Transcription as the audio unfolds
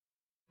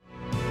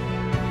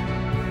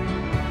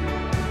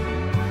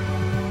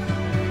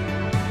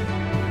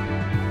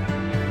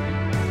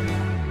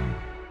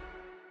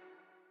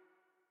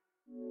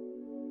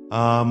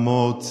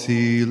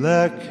Amotzi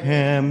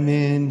lechem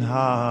min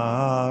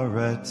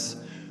haaretz.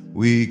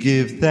 We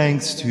give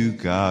thanks to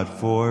God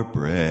for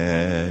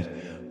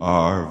bread.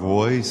 Our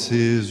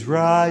voices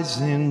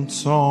rise in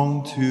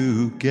song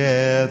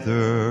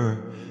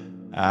together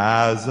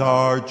as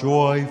our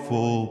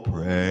joyful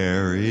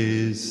prayer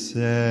is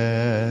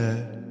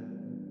said.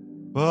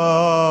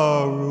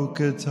 Baruch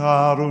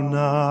atah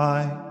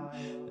Adonai,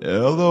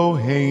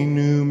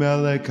 Eloheinu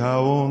melech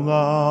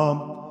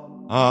haolam,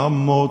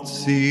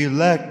 Amotzi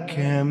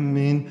lechem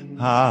min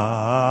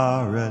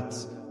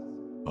haaretz.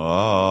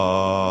 Amen.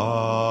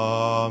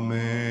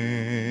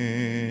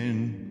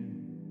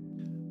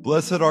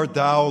 Blessed art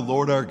thou,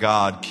 Lord our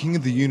God, King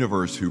of the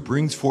universe, who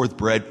brings forth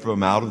bread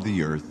from out of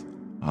the earth.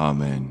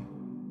 Amen.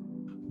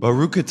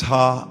 Baruch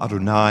atah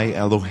Adonai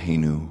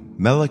Eloheinu,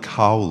 melech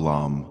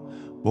haolam,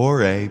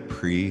 Borei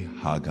pri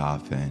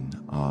hagafen.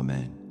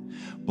 Amen.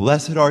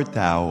 Blessed art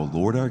thou,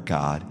 Lord our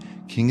God,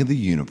 King of the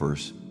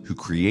universe, who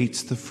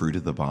creates the fruit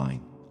of the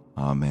vine.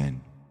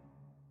 Amen.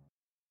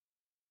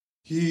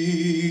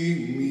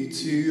 Ki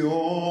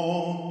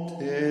mitzion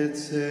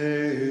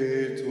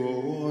tetzeh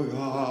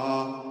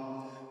Torah,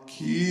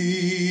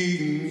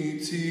 Ki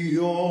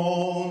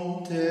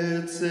mitzion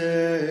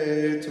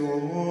tetzeh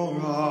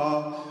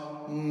Torah,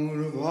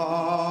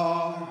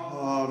 Urvar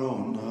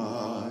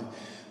Adonai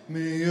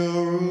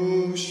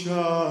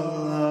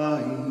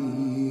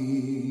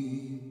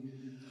miYerushalayim.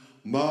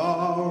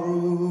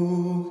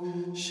 Baruch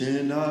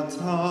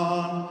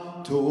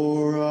Shenatan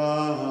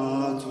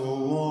Torah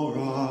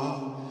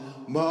Torah,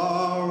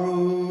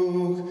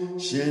 Baruch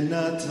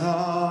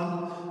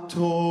Shenatan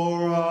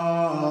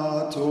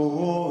Torah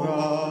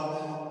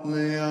Torah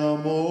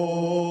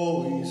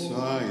le'amo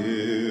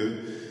Yisrael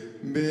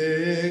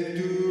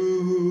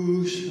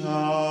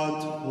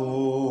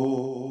bekedushato.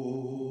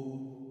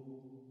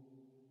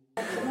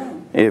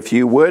 If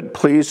you would,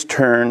 please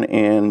turn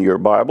in your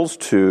Bibles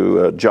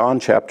to John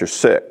chapter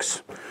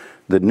 6,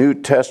 the New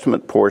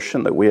Testament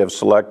portion that we have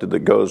selected that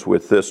goes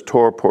with this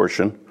Torah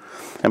portion.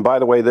 And by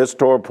the way, this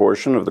Torah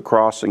portion of the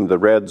crossing the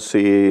Red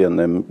Sea and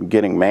them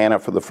getting manna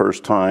for the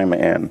first time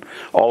and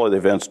all of the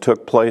events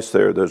took place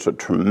there, there's a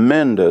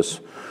tremendous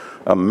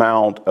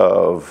amount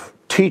of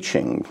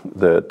teaching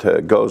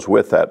that goes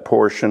with that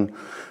portion.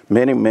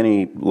 Many,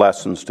 many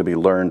lessons to be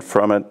learned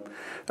from it.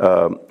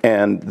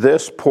 And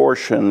this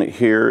portion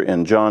here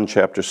in John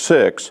chapter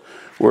 6,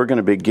 we're going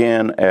to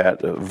begin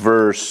at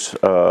verse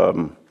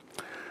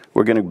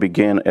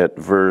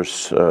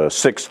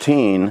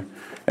 16.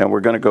 And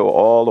we're going to go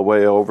all the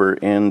way over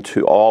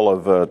into all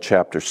of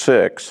chapter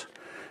 6,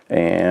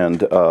 and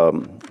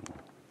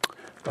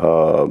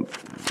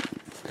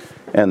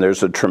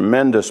there's a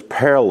tremendous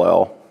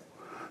parallel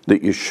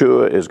that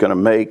Yeshua is going to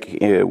make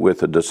with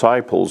the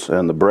disciples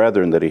and the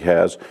brethren that he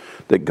has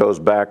that goes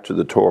back to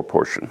the Torah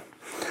portion.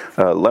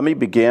 Let me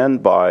begin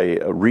by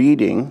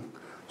reading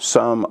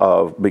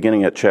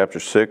beginning at chapter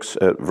 6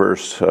 at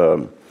verse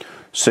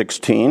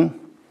 16.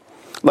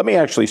 Let me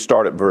actually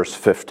start at verse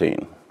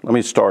 15. Let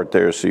me start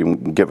there so you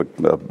can give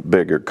a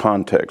bigger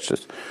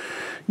context.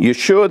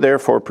 Yeshua,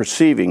 therefore,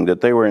 perceiving that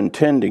they were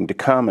intending to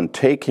come and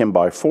take him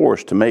by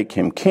force to make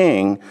him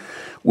king,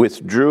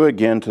 withdrew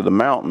again to the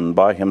mountain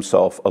by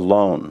himself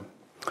alone.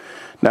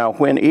 Now,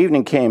 when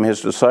evening came,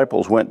 his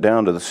disciples went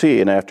down to the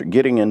sea, and after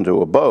getting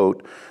into a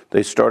boat,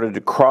 they started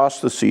to cross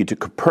the sea to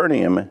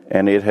Capernaum,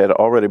 and it had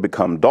already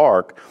become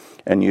dark,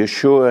 and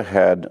Yeshua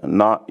had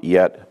not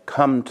yet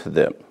come to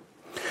them.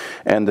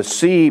 And the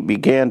sea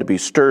began to be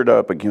stirred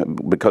up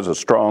because a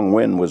strong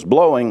wind was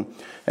blowing.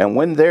 And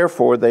when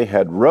therefore they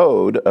had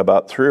rowed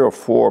about 3 or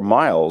 4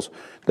 miles,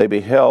 they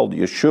beheld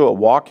Yeshua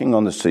walking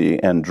on the sea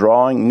and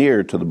drawing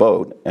near to the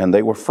boat, and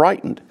they were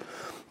frightened.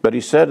 But he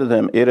said to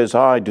them, "It is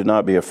I, do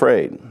not be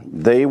afraid."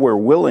 They were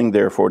willing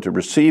therefore to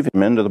receive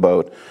him into the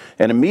boat,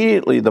 and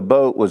immediately the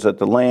boat was at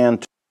the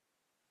land.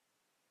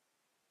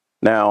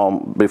 Now,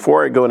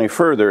 before I go any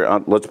further,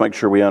 let's make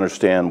sure we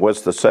understand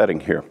what's the setting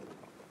here.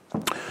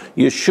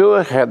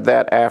 Yeshua had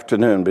that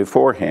afternoon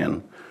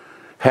beforehand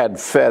had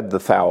fed the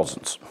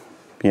thousands,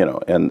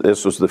 and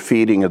this was the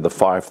feeding of the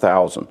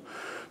 5,000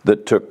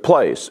 that took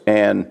place,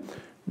 and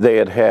they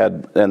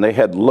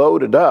had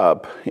loaded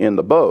up in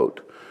the boat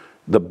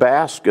the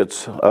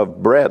baskets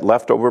of bread,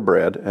 leftover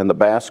bread, and the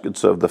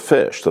baskets of the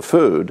fish, the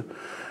food,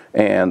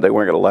 and they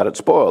weren't going to let it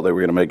spoil. They were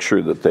going to make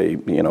sure that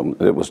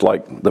it was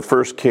like the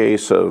first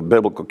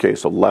biblical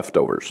case of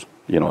leftovers,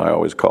 I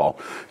always call,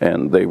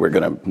 and they were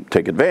going to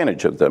take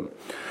advantage of them.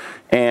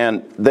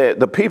 And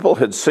the people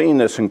had seen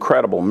this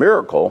incredible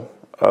miracle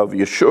of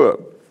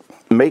Yeshua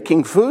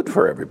making food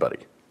for everybody.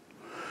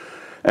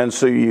 And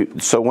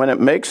so when it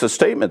makes a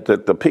statement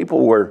that the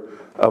people were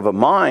of a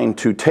mind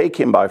to take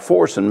him by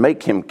force and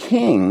make him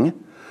king,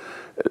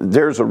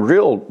 there's a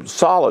real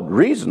solid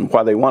reason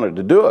why they wanted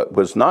to do it. It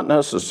was not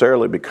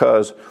necessarily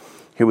because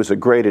he was a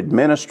great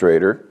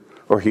administrator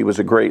or he was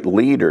a great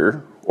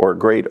leader or a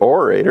great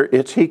orator.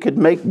 It's he could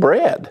make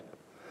bread.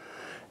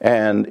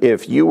 And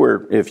if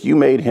you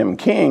made him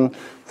king,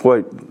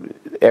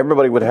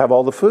 everybody would have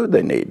all the food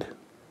they need.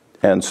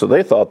 And so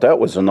they thought that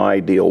was an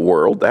ideal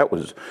world.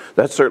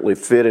 That certainly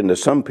fit into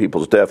some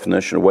people's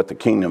definition of what the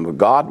kingdom of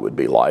God would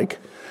be like.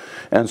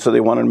 And so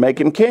they wanted to make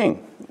him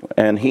king.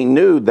 And he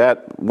knew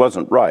that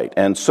wasn't right.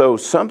 And so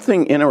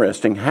something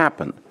interesting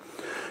happened.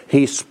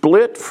 He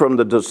split from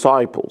the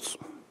disciples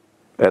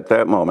at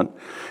that moment,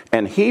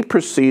 and he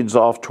proceeds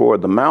off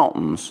toward the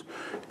mountains,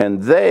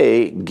 and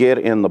they get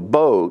in the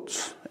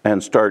boats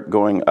and start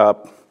going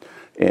up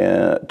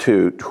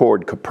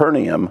toward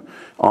Capernaum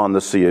on the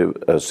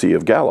Sea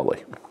of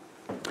Galilee.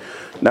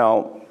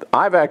 Now,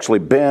 I've actually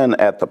been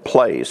at the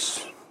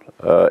place,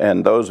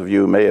 and those of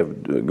you who may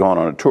have gone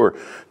on a tour,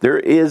 there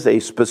is a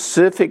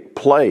specific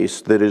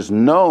place that is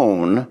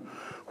known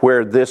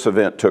where this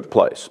event took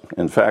place.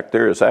 In fact,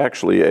 there is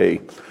actually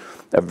a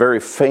very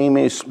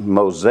famous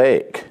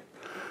mosaic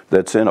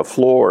that's in a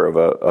floor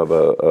of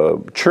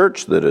a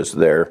church that is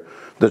there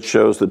that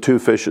shows the two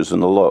fishes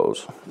and the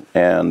loaves.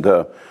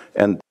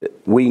 And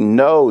we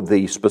know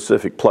the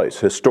specific place.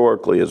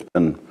 Historically has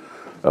been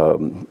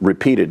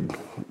repeated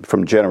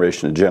from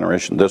generation to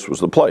generation. This was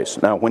the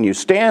place. Now, when you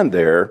stand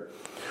there,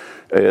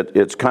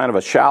 it's kind of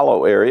a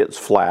shallow area. It's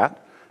flat.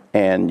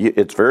 And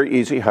it's very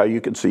easy how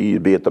you can see.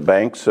 You'd be at the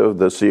banks of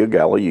the Sea of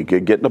Galilee. You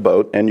could get in a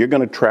boat, and you're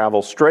going to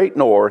travel straight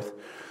north.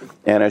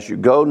 And as you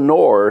go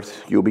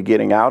north, you'll be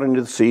getting out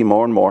into the sea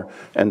more and more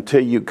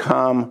until you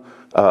come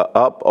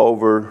up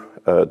over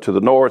to the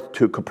north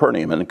to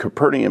Capernaum. And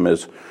Capernaum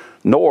is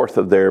north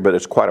of there, but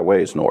it's quite a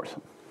ways north.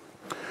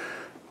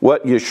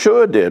 What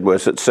Yeshua did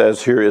was, it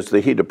says here, is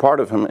that he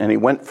departed from him and he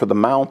went for the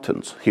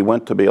mountains. He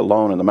went to be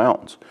alone in the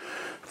mountains.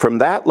 From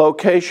that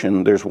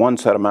location, there's one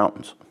set of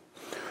mountains.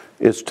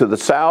 It's to the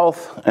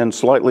south and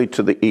slightly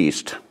to the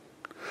east.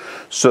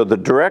 So the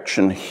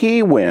direction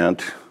he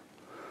went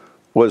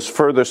was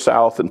further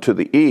south and to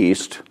the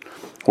east,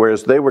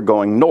 whereas they were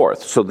going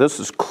north. So this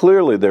is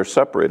clearly they're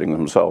separating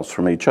themselves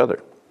from each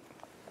other.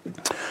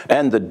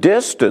 And the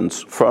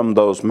distance from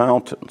those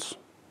mountains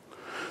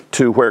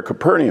to where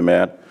Capernaum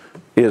at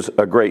is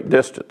a great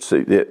distance.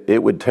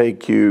 It would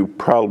take you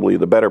probably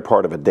the better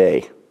part of a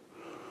day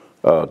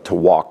to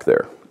walk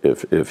there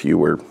if you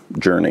were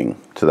journeying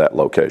to that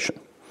location.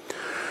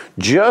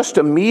 Just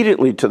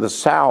immediately to the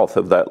south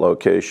of that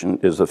location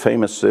is the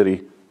famous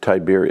city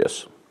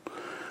Tiberias,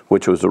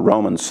 which was a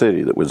Roman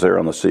city that was there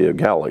on the Sea of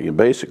Galilee. And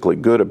basically,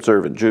 good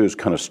observant Jews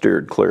kind of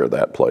steered clear of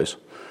that place.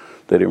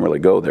 They didn't really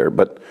go there,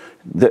 but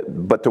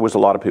there was a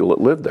lot of people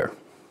that lived there.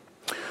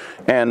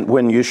 And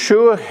when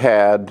Yeshua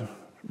had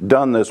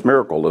done this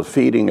miracle, the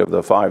feeding of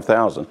the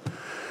 5,000,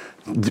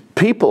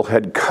 people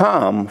had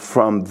come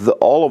from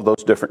all of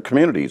those different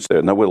communities there,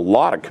 and there were a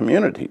lot of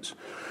communities.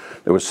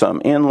 There was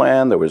some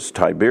inland. There was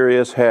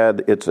Tiberias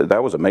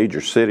that was a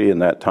major city in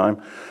that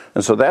time.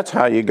 And so that's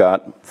how you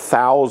got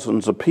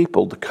thousands of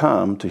people to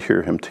come to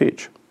hear him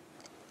teach.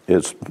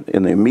 It's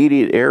in the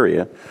immediate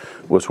area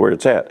was where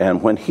it's at.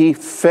 And when he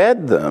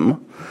fed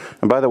them,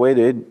 and by the way,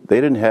 they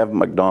didn't have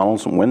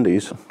McDonald's and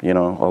Wendy's,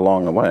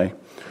 along the way.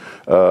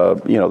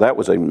 That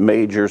was a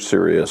major,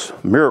 serious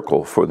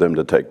miracle for them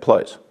to take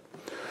place.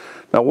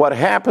 Now, what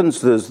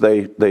happens is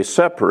they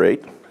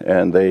separate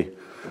and they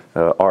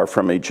are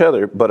from each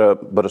other,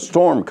 but a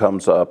storm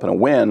comes up and a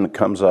wind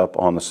comes up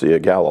on the Sea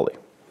of Galilee.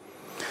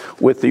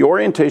 With the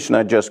orientation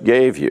I just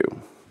gave you,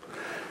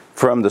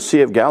 from the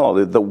Sea of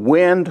Galilee, the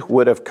wind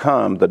would have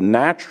come, the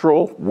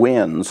natural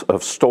winds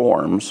of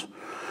storms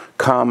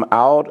come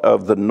out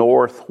of the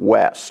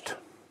northwest,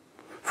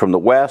 from the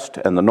west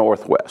and the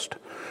northwest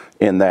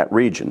in that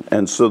region.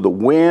 And so the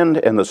wind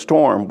and the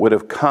storm would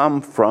have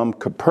come from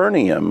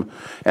Capernaum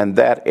and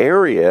that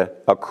area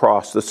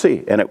across the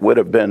sea. And it would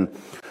have been,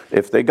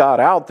 if they got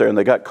out there and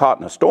they got caught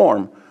in a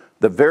storm,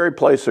 the very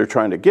place they're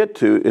trying to get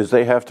to is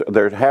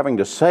they're having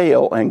to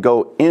sail and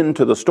go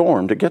into the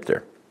storm to get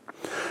there.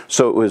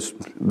 So it was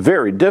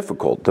very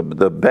difficult.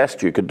 The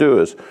best you could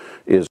do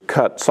is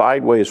cut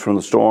sideways from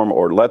the storm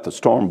or let the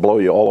storm blow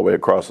you all the way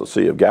across the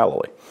Sea of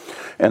Galilee.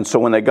 And so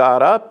when they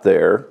got up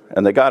there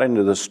and they got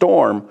into the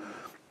storm,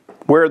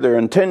 where they're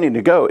intending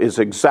to go is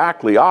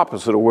exactly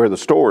opposite of where the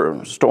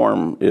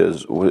storm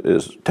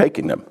is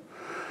taking them.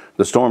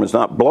 The storm is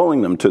not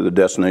blowing them to the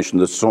destination.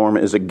 The storm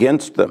is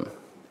against them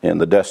in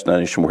the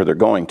destination where they're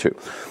going to.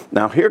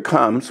 Now here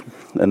comes,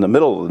 in the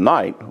middle of the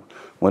night,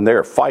 when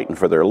they're fighting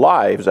for their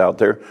lives out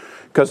there,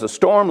 because a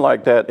storm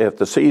like that, if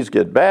the seas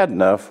get bad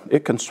enough,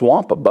 it can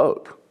swamp a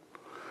boat.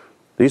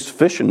 These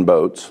fishing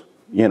boats,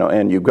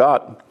 and you've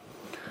got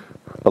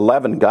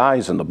 11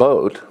 guys in the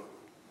boat,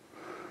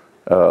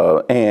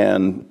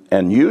 and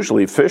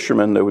usually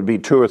fishermen, there would be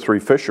 2 or 3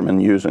 fishermen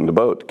using the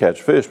boat to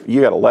catch fish.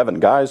 You got 11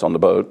 guys on the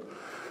boat,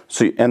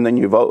 and then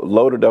you've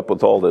loaded up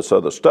with all this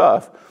other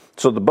stuff,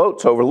 so the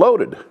boat's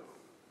overloaded.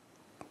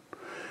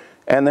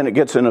 And then it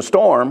gets in a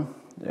storm,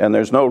 and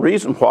there's no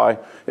reason why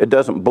it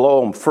doesn't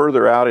blow them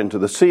further out into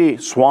the sea,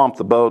 swamp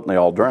the boat, and they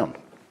all drown.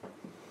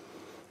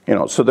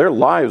 So their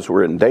lives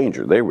were in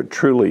danger. They were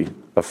truly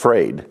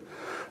afraid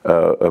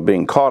of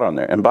being caught on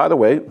there. And by the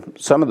way,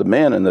 some of the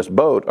men in this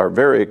boat are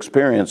very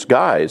experienced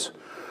guys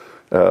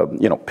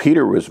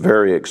Peter was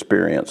very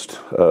experienced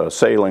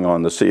sailing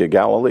on the Sea of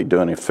Galilee,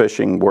 doing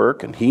fishing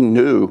work, and he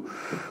knew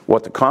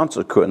what the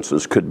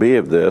consequences could be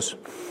of this,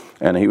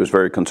 and he was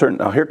very concerned.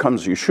 Now here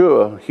comes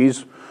Yeshua.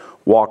 He's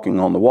walking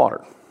on the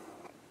water.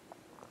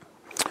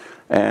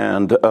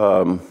 And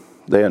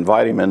they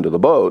invite him into the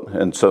boat,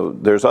 and so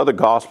there's other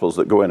Gospels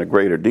that go into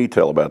greater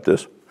detail about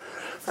this.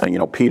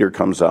 And, Peter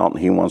comes out, and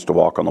he wants to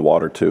walk on the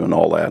water too and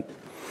all that.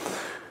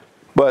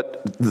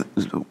 But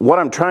what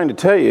I'm trying to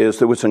tell you is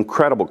there was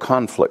incredible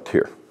conflict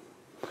here.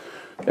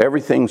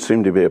 Everything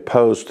seemed to be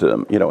opposed to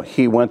him.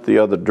 He went the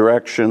other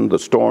direction, the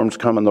storm's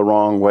coming the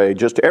wrong way,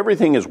 just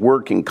everything is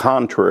working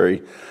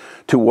contrary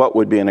to what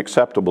would be an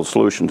acceptable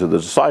solution to the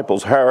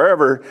disciples.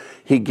 However,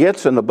 he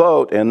gets in the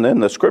boat, and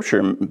then the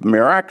scripture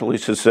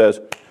miraculously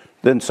says,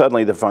 then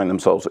suddenly they find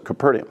themselves at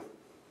Capernaum.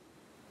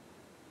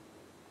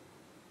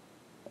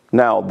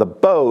 Now, the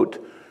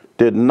boat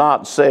did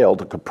not sail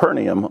to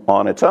Capernaum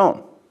on its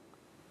own.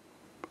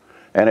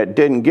 And it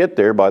didn't get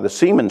there by the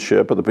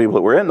seamanship of the people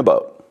that were in the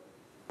boat.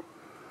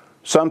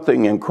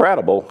 Something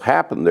incredible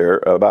happened there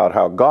about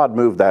how God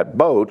moved that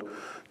boat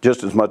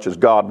just as much as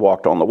God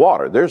walked on the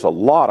water. There's a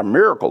lot of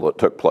miracle that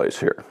took place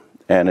here.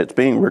 And it's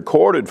being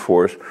recorded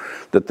for us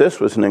that this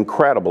was an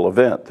incredible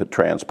event that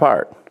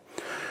transpired.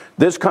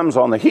 This comes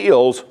on the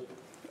heels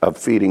of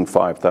feeding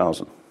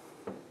 5,000.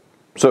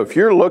 So if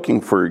you're looking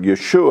for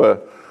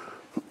Yeshua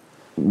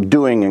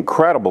doing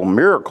incredible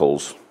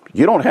miracles,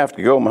 you don't have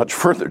to go much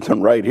further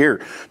than right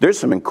here. There's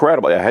some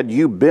incredible. Had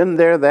you been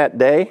there that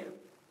day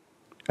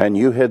and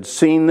you had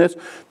seen this,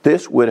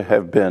 this would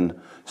have been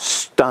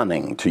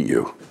stunning to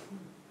you.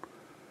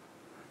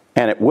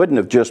 And it wouldn't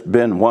have just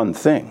been one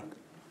thing.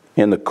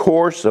 In the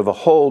course of a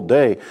whole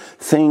day,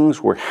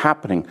 things were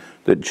happening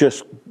that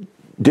just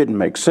didn't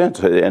make sense.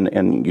 And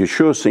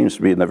Yeshua seems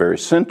to be in the very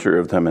center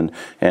of them,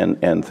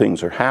 and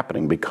things are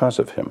happening because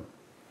of him.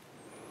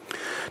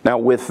 Now,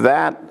 with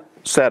that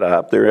set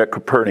up, they're at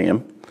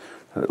Capernaum.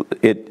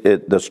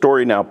 The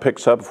story now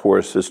picks up for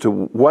us as to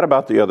what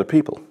about the other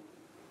people?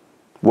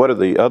 What are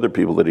the other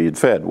people that he had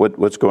fed?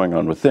 What's going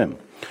on with them?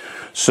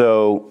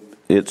 So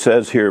it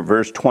says here,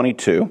 verse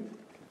 22,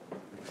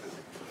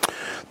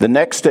 the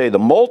next day the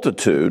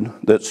multitude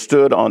that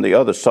stood on the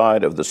other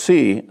side of the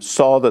sea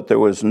saw that there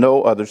was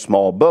no other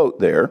small boat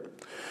there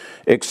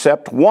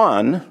except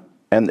one,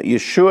 and that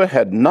Yeshua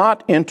had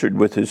not entered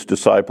with his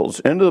disciples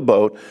into the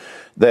boat,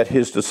 that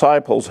his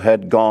disciples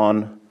had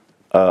gone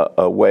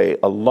away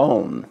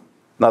alone.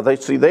 Now they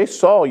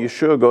saw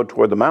Yeshua go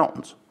toward the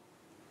mountains.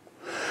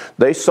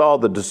 They saw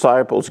the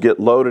disciples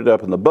get loaded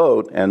up in the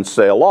boat and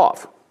sail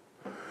off.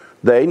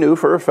 They knew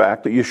for a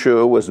fact that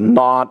Yeshua was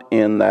not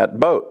in that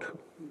boat,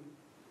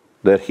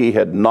 that he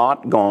had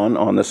not gone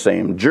on the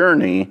same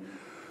journey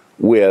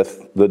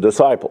with the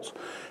disciples.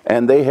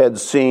 And they had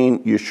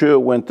seen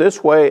Yeshua went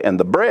this way, and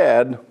the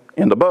bread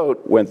in the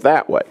boat went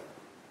that way.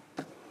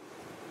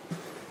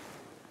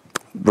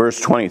 Verse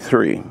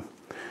 23.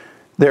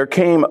 There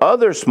came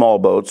other small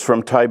boats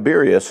from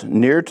Tiberias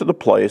near to the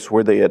place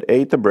where they had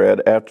ate the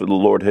bread after the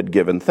Lord had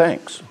given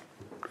thanks.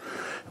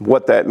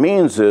 What that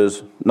means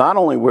is, not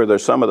only were there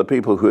some of the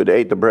people who had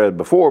ate the bread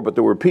before, but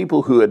there were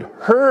people who had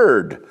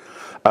heard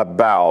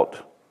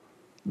about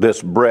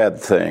this bread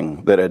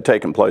thing that had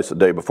taken place the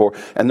day before.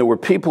 And there were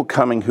people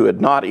coming who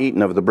had not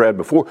eaten of the bread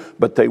before,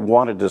 but they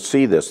wanted to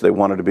see this. They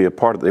wanted to be a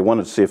part of it. They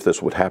wanted to see if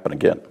this would happen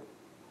again.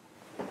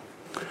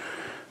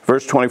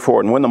 Verse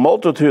 24, and when the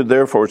multitude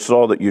therefore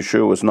saw that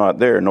Yeshua was not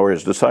there, nor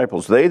his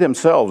disciples, they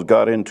themselves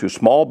got into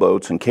small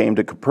boats and came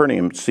to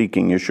Capernaum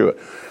seeking Yeshua.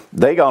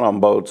 They got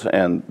on boats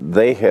and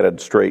they headed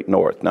straight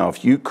north. Now,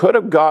 if you could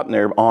have gotten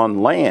there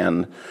on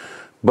land,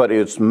 but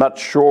it's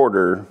much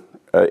shorter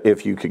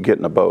if you could get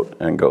in a boat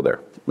and go there.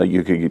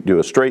 You could do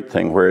a straight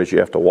thing, whereas you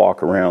have to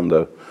walk around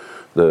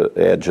the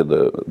edge of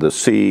the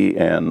sea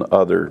and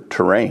other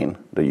terrain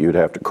that you'd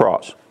have to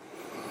cross.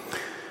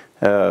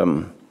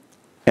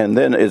 And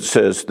then it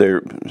says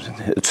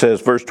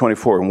verse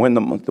 24,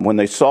 and when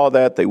they saw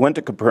that, they went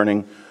to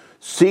Capernaum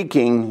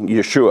seeking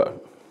Yeshua.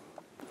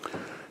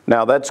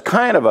 Now that's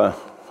kind of an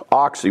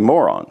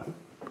oxymoron,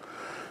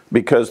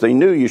 because they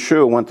knew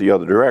Yeshua went the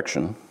other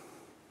direction.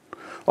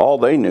 All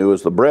they knew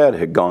is the bread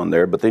had gone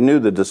there, but they knew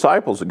the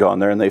disciples had gone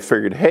there, and they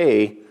figured,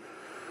 hey,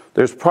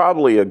 there's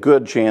probably a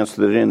good chance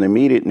that in the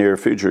immediate near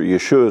future,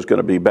 Yeshua is going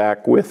to be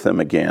back with them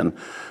again.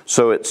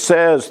 So it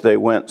says they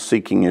went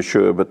seeking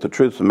Yeshua, but the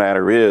truth of the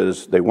matter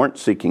is they weren't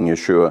seeking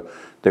Yeshua,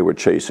 they were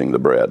chasing the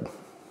bread.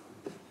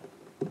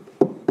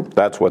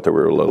 That's what they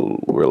were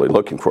really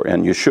looking for,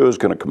 and Yeshua is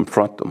going to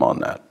confront them on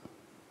that.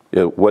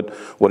 What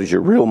is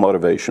your real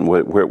motivation?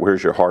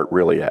 Where's your heart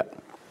really at?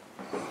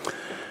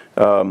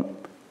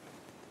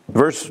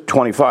 Verse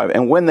 25,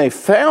 and when they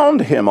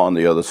found him on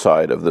the other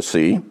side of the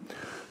sea,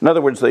 in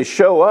other words, they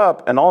show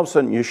up and all of a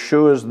sudden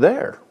Yeshua is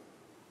there.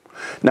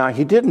 Now,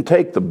 he didn't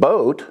take the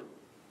boat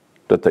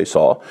that they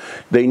saw.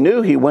 They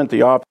knew he went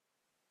the opposite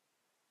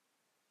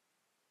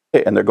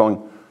way, and they're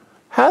going,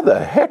 how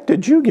the heck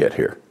did you get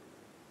here?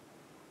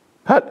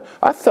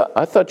 I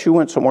thought you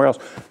went somewhere else.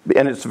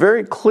 And it's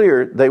very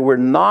clear they were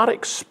not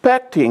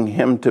expecting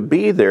him to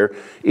be there,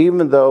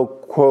 even though,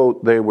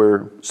 quote, they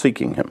were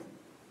seeking him.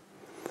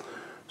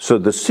 So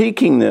the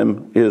seeking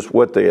them is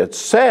what they had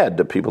said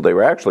to people. They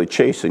were actually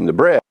chasing the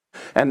bread.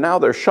 And now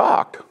they're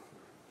shocked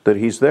that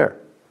he's there.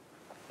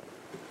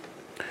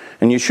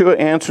 And Yeshua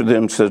answered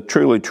them and said,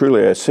 truly,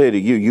 truly, I say to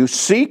you, you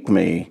seek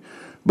me,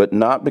 but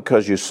not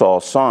because you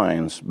saw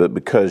signs, but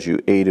because you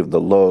ate of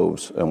the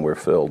loaves and were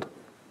filled.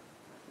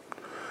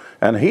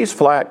 And he's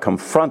flat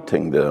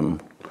confronting them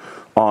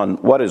on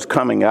what is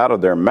coming out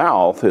of their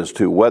mouth as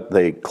to what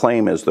they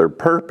claim is their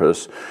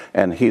purpose.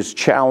 And he's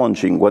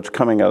challenging what's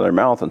coming out of their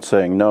mouth and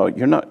saying, no,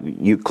 you're not.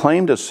 You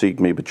claim to seek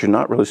me, but you're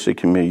not really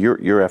seeking me.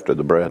 You're after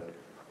the bread.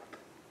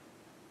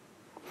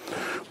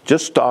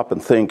 Just stop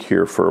and think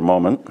here for a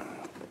moment.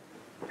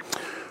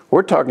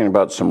 We're talking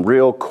about some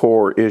real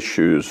core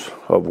issues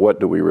of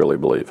what do we really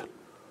believe.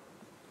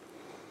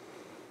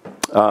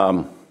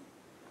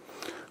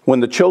 When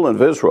the children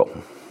of Israel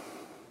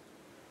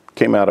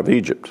came out of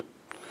Egypt,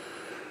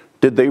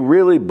 did they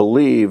really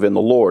believe in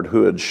the Lord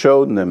who had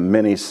shown them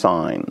many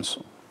signs?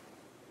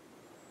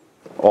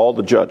 All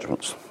the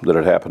judgments that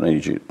had happened in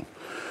Egypt,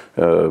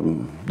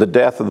 the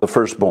death of the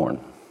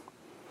firstborn.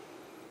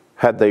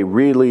 Had they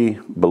really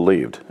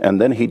believed? And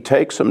then he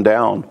takes them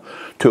down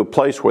to a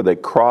place where they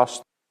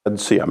crossed the Red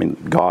Sea. I mean,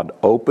 God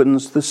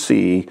opens the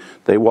sea,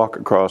 they walk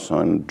across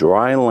on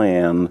dry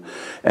land,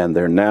 and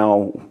they're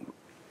now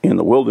in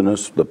the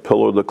wilderness. The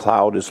pillar of the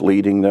cloud is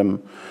leading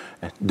them.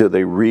 Do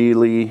they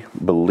really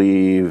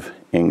believe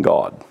in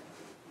God?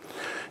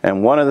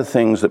 And one of the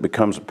things that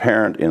becomes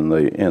apparent in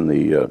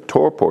the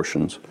Torah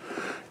portions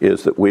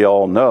is that we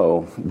all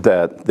know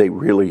that they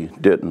really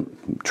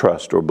didn't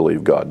trust or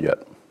believe God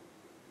yet.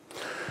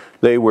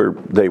 They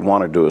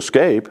wanted to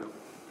escape.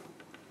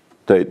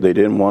 They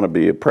didn't want to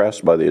be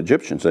oppressed by the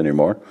Egyptians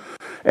anymore.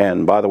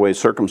 And by the way,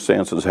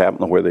 circumstances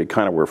happened where they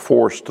kind of were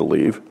forced to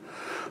leave.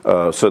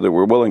 So they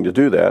were willing to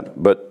do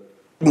that. But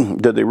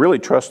did they really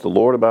trust the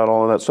Lord about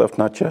all of that stuff?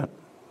 Not yet.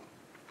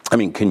 I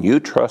mean, can you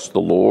trust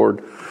the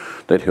Lord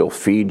that he'll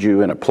feed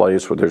you in a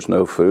place where there's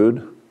no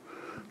food?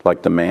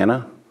 Like the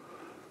manna?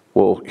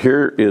 Well,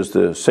 here is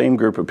the same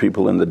group of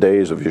people in the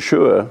days of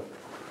Yeshua.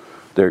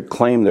 They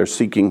claim they're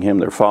seeking him,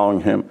 they're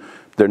following him.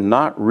 They're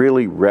not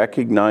really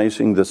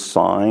recognizing the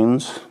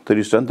signs that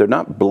he's done. They're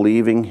not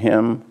believing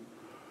him,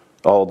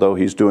 although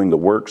he's doing the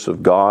works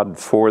of God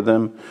for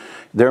them.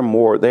 They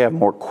have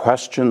more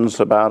questions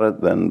about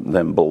it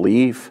than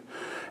belief,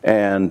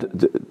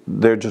 and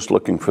they're just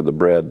looking for the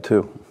bread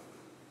too,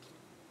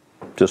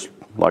 just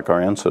like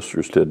our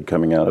ancestors did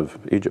coming out of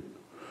Egypt.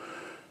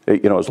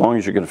 As long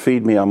as you're going to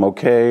feed me, I'm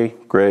okay,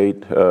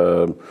 great.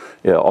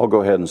 I'll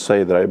go ahead and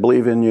say that I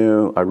believe in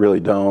you. I really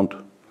don't.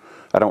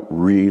 I don't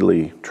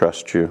really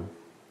trust you.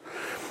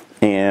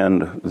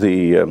 And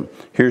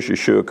here's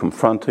Yeshua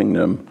confronting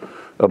them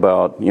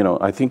about,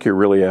 I think you're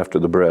really after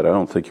the bread. I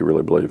don't think you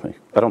really believe me.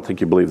 I don't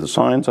think you believe the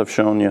signs I've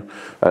shown you.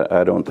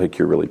 I don't think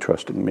you're really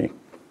trusting me.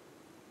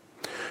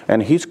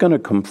 And he's going to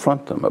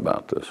confront them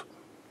about this.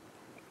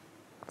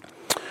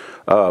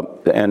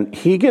 And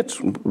he gets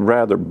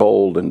rather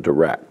bold and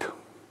direct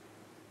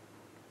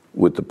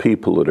with the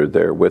people that are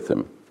there with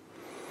him.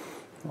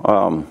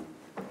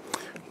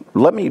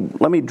 Let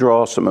me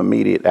draw some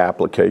immediate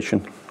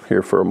application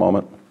here for a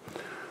moment.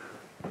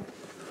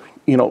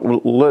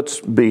 Let's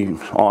be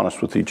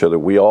honest with each other.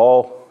 We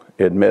all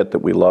admit that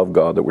we love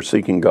God, that we're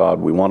seeking God,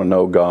 we want to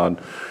know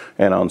God,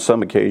 and on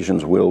some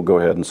occasions we'll go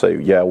ahead and say,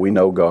 yeah, we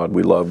know God,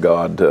 we love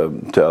God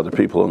to other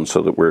people, and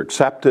so that we're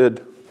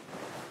accepted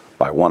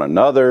by one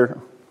another.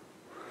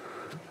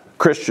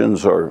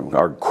 Christians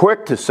are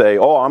quick to say,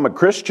 oh, I'm a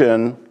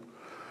Christian,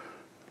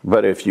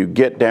 but if you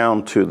get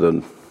down to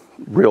the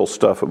real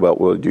stuff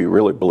about, well, do you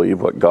really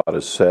believe what God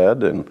has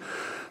said, and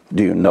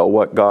do you know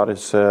what God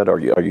has said? Are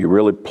you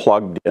really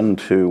plugged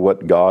into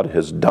what God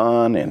has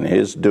done and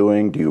is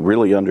doing? Do you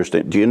really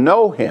understand? Do you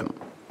know him?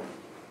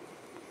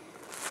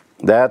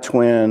 That's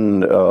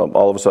when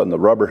all of a sudden the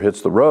rubber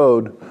hits the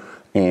road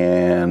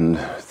and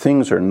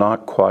things are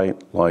not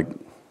quite like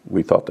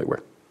we thought they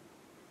were.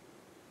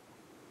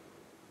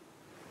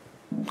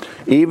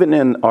 Even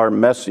in our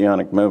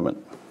Messianic movement,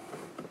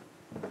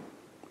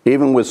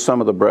 even with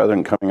some of the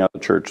brethren coming out of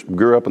the church,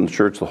 grew up in the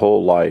church the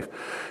whole life,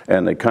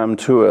 and they come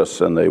to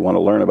us and they want to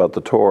learn about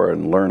the Torah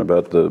and learn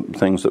about the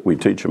things that we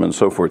teach them and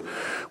so forth,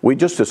 we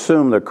just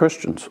assume they're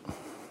Christians.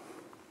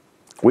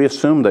 We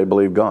assume they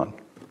believe God.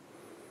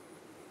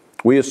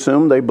 We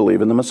assume they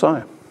believe in the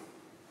Messiah.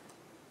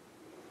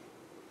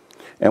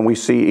 And we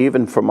see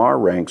even from our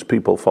ranks,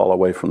 people fall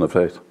away from the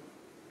faith.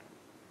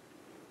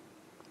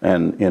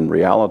 And in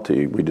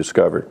reality, we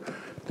discover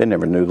they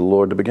never knew the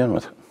Lord to begin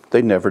with.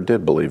 They never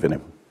did believe in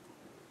him.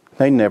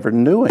 They never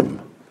knew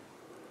him.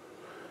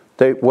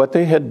 What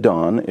they had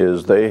done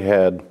is they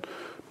had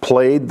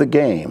played the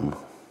game,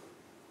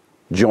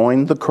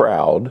 joined the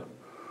crowd,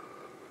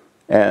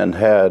 and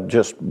had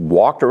just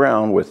walked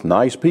around with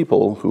nice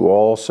people who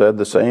all said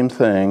the same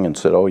thing and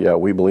said, oh yeah,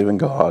 we believe in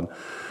God,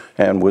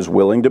 and was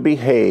willing to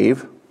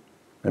behave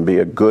and be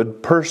a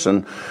good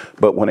person,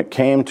 but when it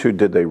came to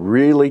did they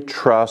really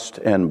trust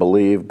and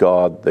believe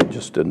God, they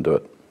just didn't do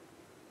it.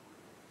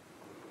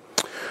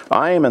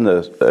 I am in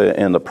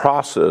the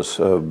process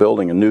of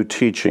building a new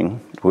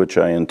teaching, which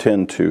I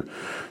intend to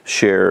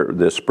share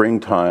this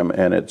springtime,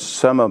 and it's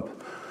some of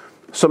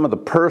the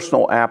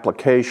personal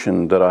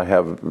application that I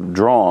have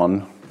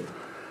drawn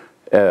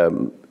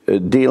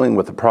dealing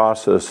with the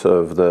process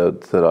of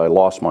that I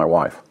lost my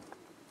wife.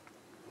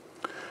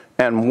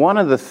 And one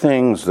of the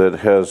things that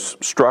has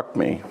struck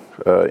me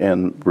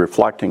in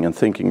reflecting and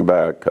thinking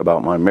back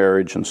about my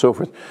marriage and so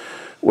forth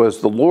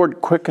was the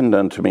Lord quickened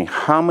unto me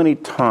how many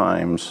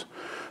times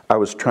I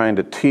was trying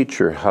to teach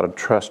her how to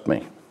trust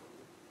me.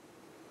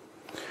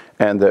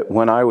 And that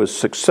when I was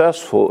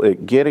successful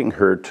at getting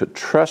her to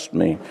trust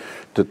me,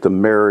 that the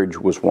marriage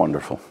was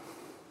wonderful.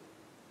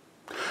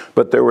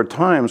 But there were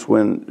times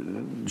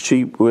when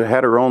she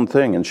had her own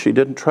thing and she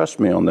didn't trust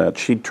me on that.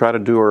 She'd try to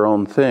do her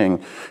own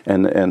thing.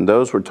 And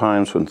those were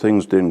times when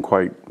things didn't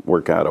quite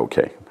work out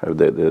okay.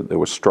 There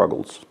were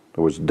struggles.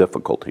 There was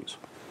difficulties.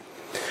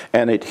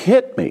 And it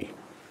hit me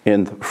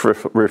in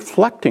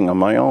reflecting on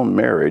my own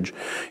marriage.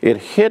 It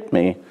hit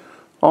me,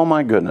 oh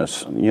my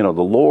goodness, the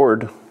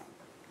Lord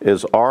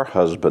is our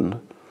husband.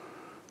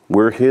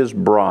 We're His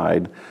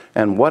bride.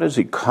 And what is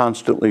He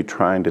constantly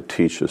trying to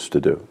teach us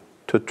to do?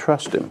 To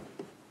trust Him.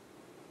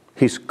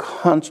 He's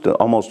constant.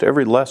 Almost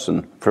every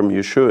lesson from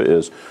Yeshua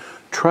is,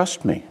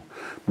 trust me,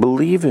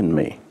 believe in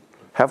me,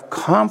 have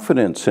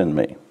confidence in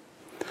me.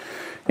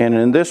 And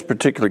in this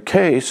particular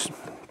case,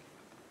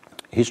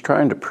 He's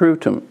trying to prove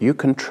to him, you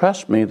can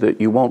trust me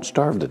that you won't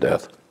starve to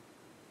death.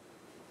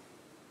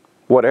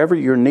 Whatever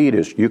your need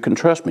is, you can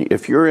trust me.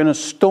 If you're in a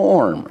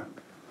storm,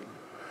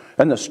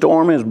 and the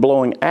storm is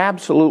blowing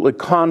absolutely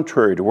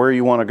contrary to where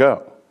you want to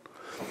go,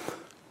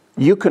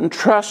 you can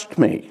trust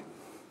me.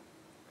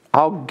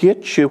 I'll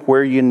get you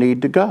where you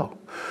need to go.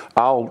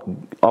 I'll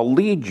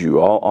lead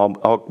you.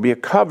 I'll be a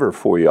cover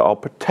for you. I'll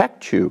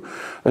protect you.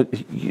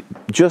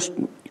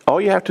 All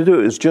you have to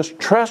do is just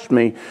trust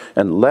me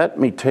and let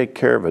me take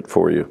care of it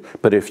for you.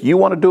 But if you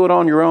want to do it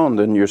on your own,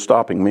 then you're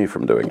stopping me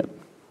from doing it.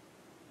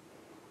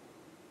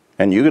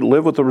 And you could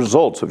live with the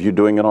results of you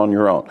doing it on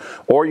your own.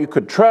 Or you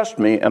could trust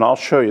me and I'll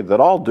show you that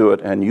I'll do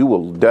it and you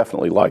will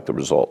definitely like the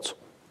results.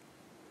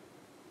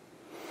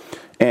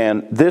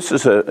 And this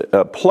is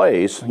a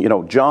place,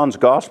 John's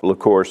gospel, of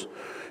course,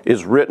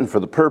 is written for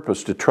the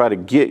purpose to try to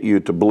get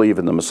you to believe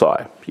in the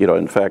Messiah.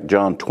 In fact,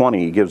 John 20,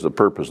 he gives the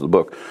purpose of the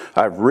book.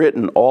 I've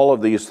written all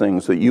of these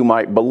things that you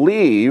might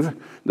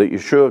believe that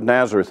Yeshua of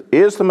Nazareth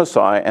is the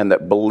Messiah and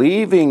that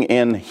believing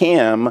in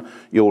Him,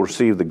 you'll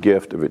receive the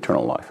gift of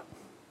eternal life.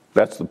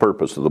 That's the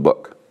purpose of the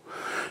book.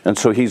 And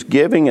so he's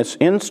giving us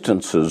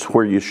instances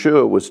where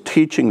Yeshua was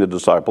teaching the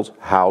disciples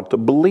how to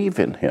believe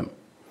in Him.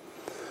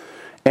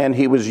 And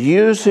he was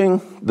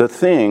using the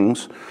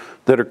things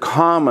that are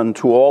common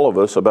to all of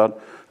us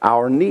about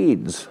our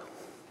needs.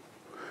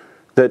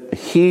 That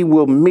He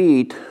will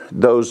meet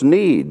those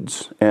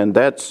needs. And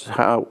that's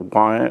how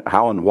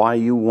and why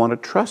you want to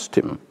trust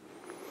Him.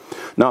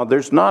 Now,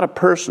 there's not a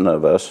person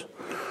of us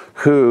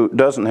who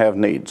doesn't have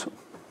needs.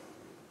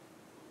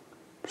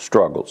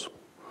 Struggles.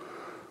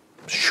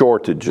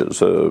 Shortages.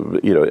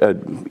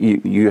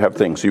 You have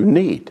things you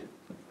need.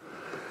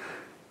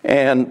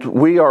 And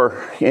we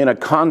are in a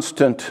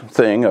constant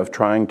thing of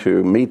trying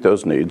to meet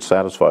those needs,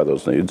 satisfy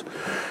those needs.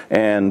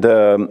 And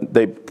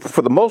they,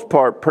 for the most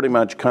part, pretty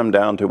much come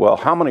down to, well,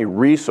 how many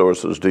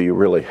resources do you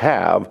really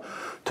have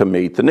to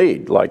meet the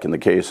need? Like in the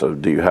case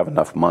of, do you have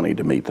enough money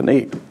to meet the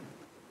need?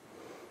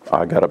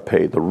 I got to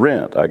pay the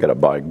rent. I got to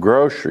buy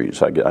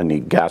groceries. I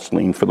need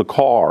gasoline for the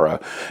car.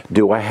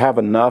 Do I have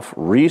enough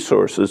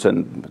resources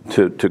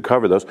to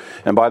cover those?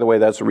 And by the way,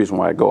 that's the reason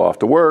why I go off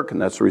to work,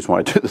 and that's the reason why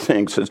I do the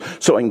things, is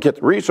so I can get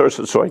the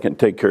resources so I can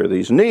take care of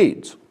these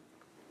needs.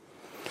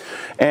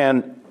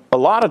 And a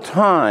lot of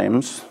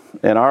times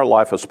in our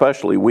life,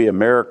 especially we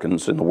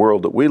Americans in the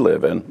world that we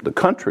live in, the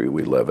country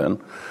we live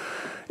in,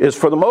 is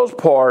for the most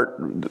part,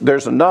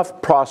 there's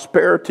enough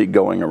prosperity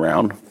going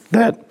around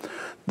that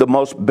the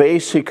most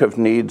basic of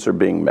needs are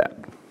being met.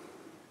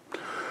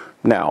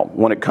 Now,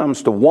 when it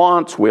comes to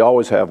wants, we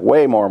always have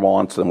way more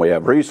wants than we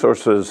have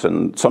resources,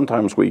 and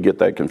sometimes we get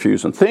that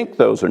confused and think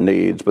those are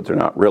needs, but they're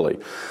not really.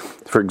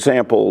 For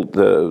example,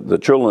 the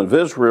children of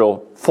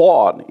Israel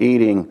thought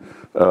eating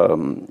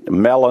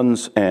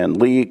melons and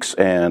leeks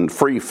and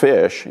free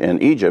fish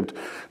in Egypt,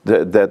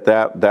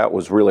 that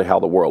was really how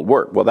the world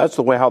worked. Well, that's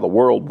the way how the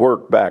world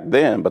worked back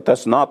then, but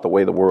that's not the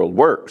way the world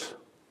works.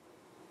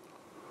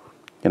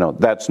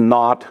 That's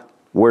not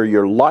where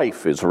your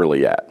life is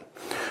really at.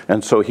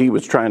 And so he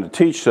was trying to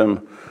teach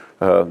them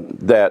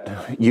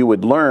that you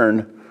would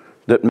learn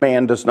that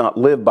man does not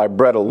live by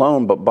bread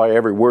alone, but by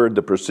every word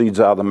that proceeds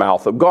out of the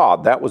mouth of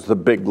God. That was the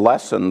big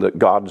lesson that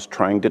God is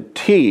trying to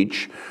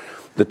teach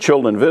the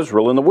children of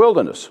Israel in the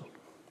wilderness.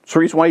 That's the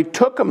reason why He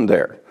took them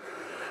there,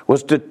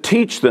 was to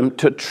teach them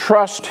to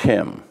trust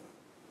Him.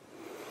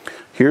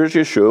 Here's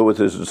Yeshua with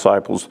His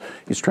disciples.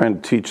 He's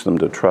trying to teach them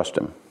to trust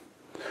Him.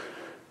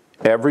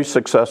 Every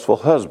successful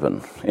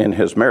husband in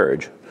his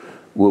marriage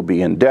will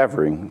be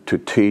endeavoring to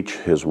teach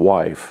his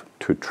wife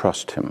to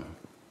trust him.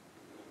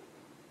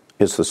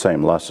 It's the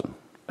same lesson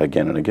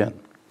again and again.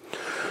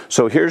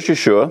 So here's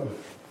Yeshua,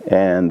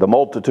 and the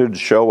multitudes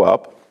show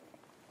up,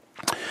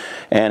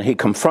 and he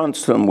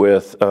confronts them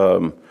with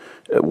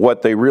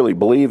what they really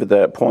believe at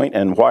that point,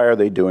 and why are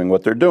they doing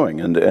what they're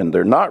doing. And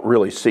they're not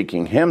really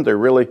seeking him, they're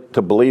really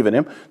to believe in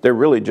him, they're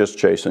really just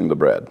chasing the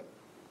bread.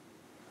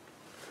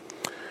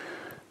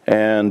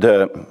 And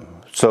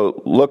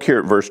so look here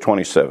at verse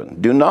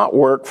 27. Do not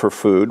work for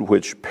food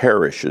which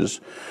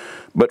perishes,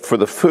 but for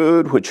the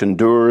food which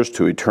endures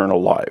to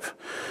eternal life,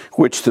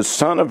 which the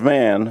Son of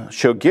Man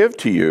shall give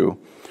to you,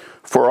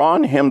 for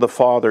on him the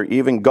Father,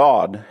 even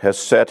God, has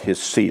set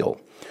his seal.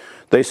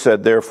 They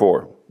said,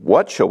 therefore,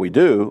 what shall we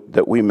do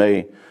that we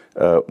may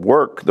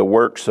work the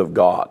works of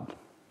God?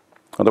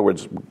 In other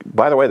words,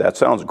 by the way, that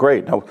sounds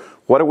great. Now,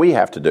 what do we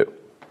have to do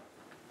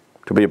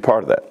to be a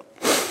part of that?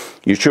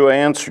 Yeshua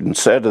answered and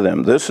said to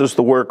them, this is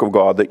the work of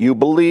God, that you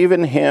believe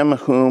in him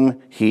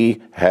whom he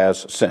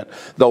has sent.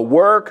 The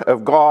work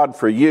of God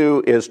for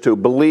you is to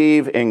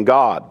believe in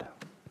God.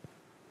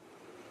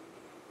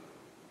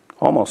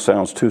 Almost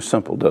sounds too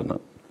simple, doesn't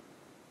it?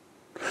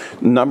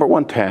 Number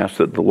one task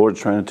that the Lord's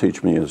trying to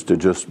teach me is to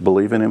just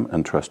believe in him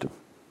and trust him.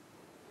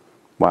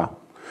 Wow.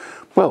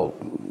 Well,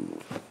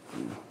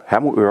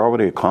 haven't we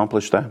already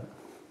accomplished that?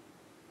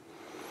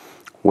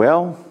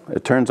 Well,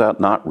 it turns out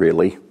not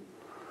really.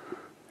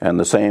 And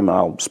the same,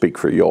 I'll speak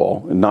for you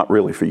all, and not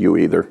really for you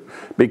either,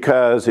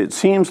 because it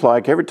seems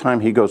like every time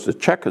he goes to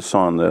check us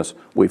on this,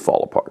 we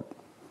fall apart.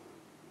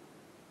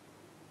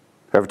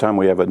 Every time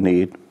we have a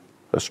need,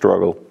 a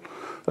struggle,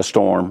 a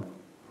storm,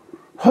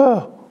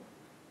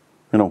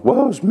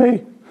 woe's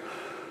me.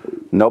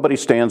 Nobody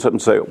stands up and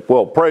say,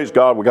 well, praise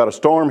God, we got a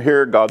storm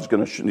here, God's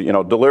going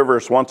to, deliver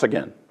us once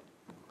again.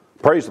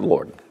 Praise the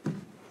Lord.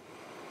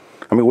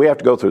 I mean, we have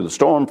to go through the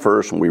storm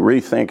first, and we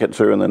rethink it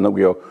through, and then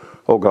we go,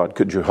 oh God,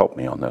 could you help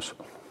me on this?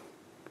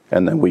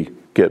 And then we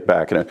get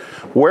back in it.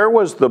 Where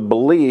was the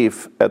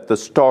belief at the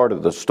start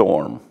of the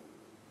storm?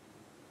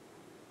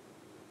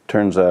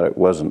 Turns out it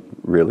wasn't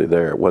really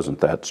there. It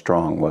wasn't that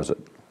strong, was it?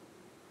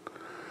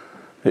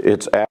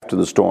 It's after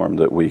the storm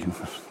that we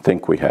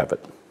think we have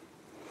it.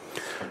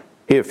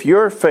 If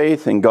your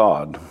faith in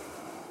God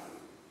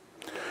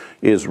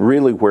is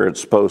really where it's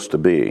supposed to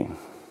be,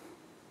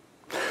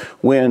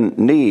 when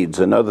needs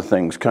and other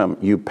things come,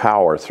 you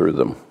power through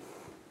them.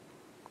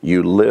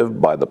 You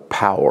live by the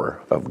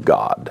power of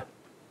God.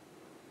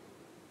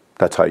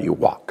 That's how you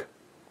walk.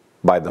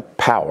 By the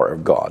power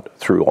of God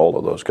through all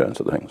of those kinds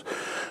of things.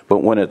 But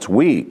when it's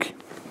weak,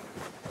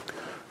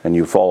 and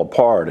you fall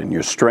apart, and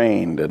you're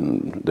strained,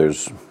 and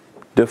there's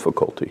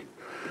difficulty,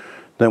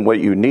 then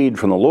what you need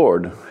from the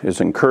Lord is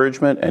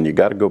encouragement, and you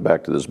got to go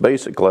back to this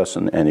basic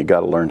lesson, and you got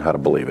to learn how to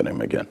believe in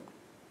him again.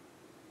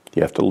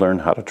 You have to learn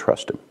how to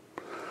trust him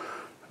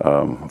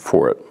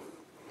for it.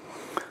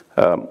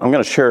 I'm going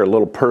to share a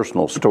little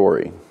personal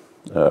story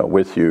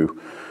with you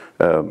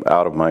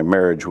out of my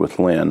marriage with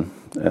Lynn,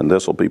 and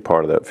this will be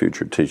part of that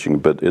future teaching,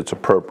 but it's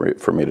appropriate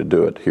for me to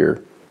do it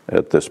here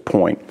at this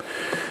point.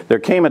 There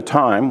came a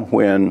time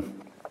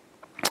when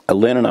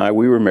Lynn and I,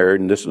 we were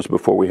married, and this was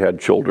before we had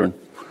children,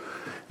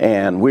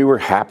 and we were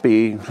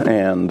happy,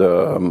 and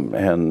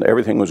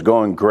everything was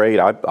going great.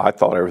 I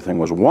thought everything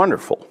was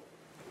wonderful.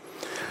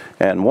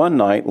 And one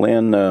night,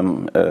 Lynn,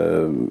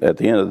 at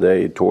the end of the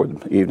day,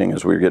 toward the evening,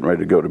 as we were getting ready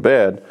to go to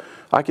bed,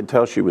 I could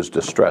tell she was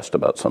distressed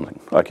about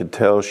something. I could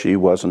tell she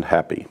wasn't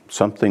happy.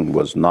 Something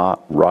was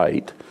not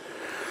right.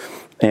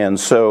 And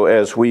so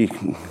as we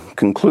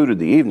concluded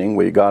the evening,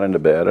 we got into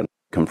bed and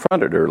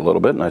confronted her a little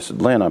bit. And I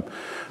said, Lynn,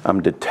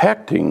 I'm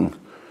detecting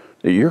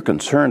that you're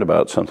concerned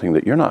about something,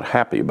 that you're not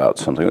happy about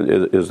something.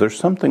 Is there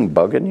something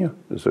bugging you?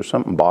 Is there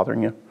something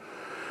bothering you?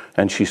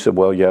 And she said,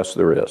 well, yes,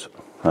 there is.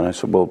 And I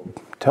said, well,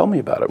 tell me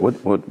about it.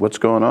 What's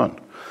going on?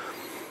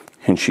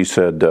 And she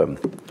said,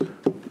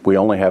 we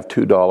only have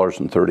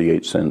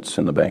 $2.38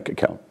 in the bank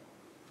account.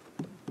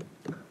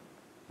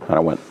 And I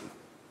went,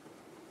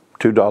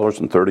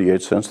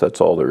 $2.38, that's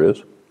all there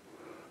is?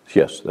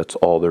 Yes, that's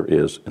all there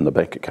is in the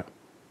bank account.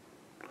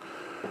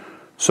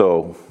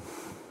 So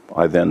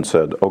I then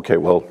said, okay,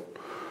 well,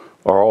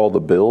 are all the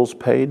bills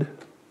paid?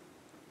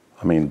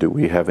 I mean, do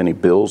we have any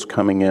bills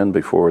coming in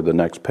before the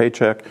next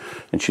paycheck?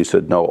 And she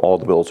said, no, all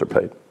the bills are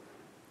paid.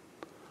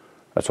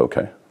 That's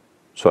okay.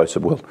 So I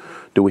said, well,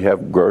 do we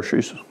have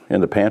groceries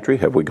in the pantry?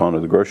 Have we gone to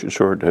the grocery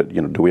store?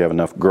 Do we have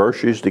enough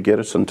groceries to get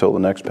us until the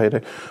next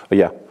payday? Oh,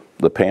 yeah,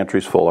 the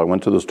pantry's full. I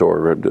went to the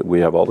store.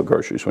 We have all the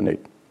groceries we need.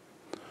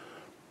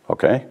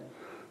 Okay.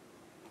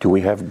 Do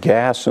we have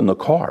gas in the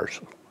cars?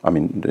 I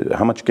mean,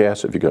 how much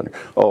gas have you got?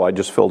 Oh, I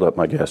just filled up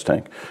my gas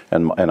tank.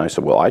 And I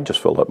said, well, I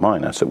just filled up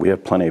mine. I said, we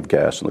have plenty of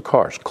gas in the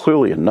cars.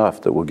 Clearly enough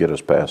that will get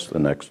us past the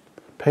next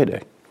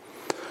payday.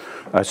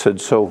 I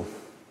said, so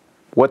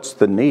what's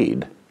the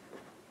need?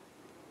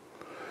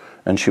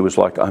 And she was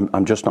like,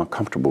 I'm just not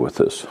comfortable with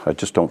this. I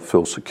just don't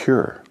feel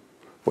secure.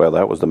 Well,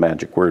 that was the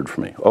magic word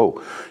for me.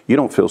 Oh, you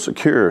don't feel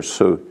secure,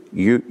 so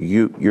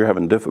you're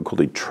having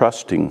difficulty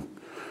trusting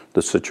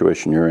the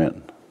situation you're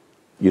in.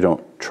 You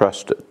don't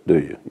trust it, do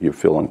you? You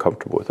feel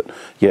uncomfortable with it.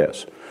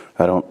 Yes,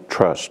 I don't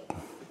trust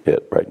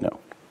it right now.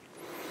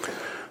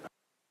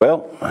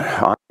 Well,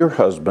 I'm your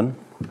husband,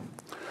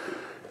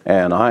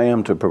 and I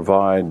am to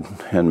provide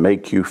and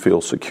make you feel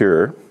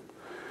secure.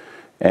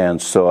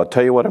 And so I'll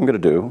tell you what I'm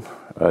going to do.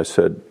 I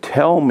said,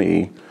 tell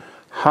me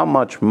how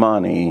much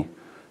money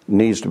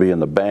needs to be in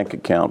the bank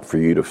account for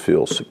you to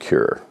feel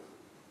secure.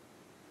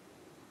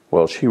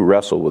 Well, she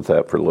wrestled with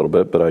that for a little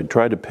bit, but I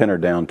tried to pin her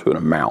down to an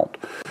amount.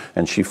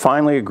 And she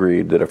finally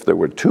agreed that if there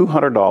were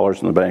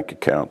 $200 in the bank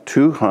account,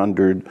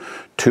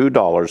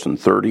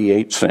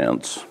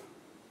 $202.38,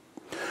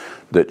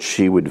 that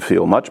she would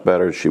feel much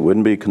better. She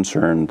wouldn't be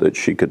concerned, that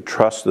she could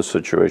trust the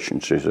situation.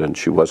 She said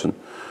she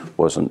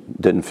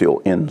didn't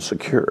feel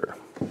insecure.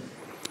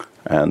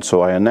 And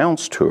so I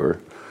announced to her,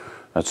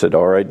 I said,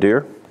 all right,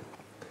 dear,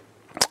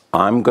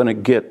 I'm going to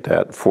get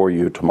that for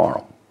you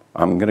tomorrow.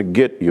 I'm going to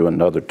get you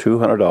another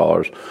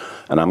 $200,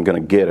 and I'm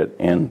going to get it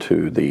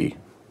into the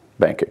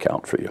bank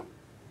account for you.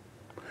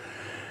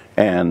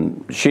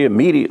 And she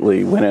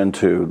immediately went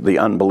into the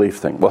unbelief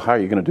thing. Well, how are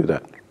you going to do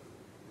that?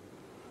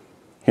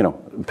 You know,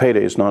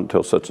 payday is not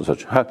until such and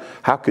such.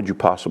 How could you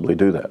possibly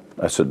do that?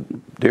 I said,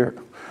 dear,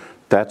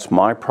 that's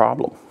my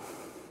problem.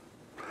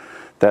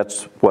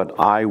 That's what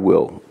I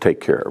will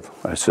take care of.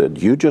 I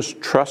said, you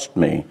just trust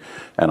me,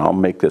 and I'll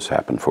make this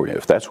happen for you.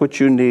 If that's what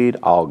you need,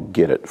 I'll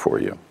get it for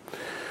you.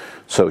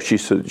 So she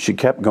said, she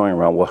kept going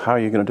around, well, how are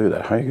you going to do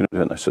that? How are you going to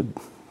do it? And I said,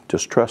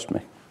 just trust me.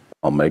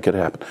 I'll make it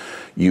happen.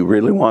 You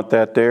really want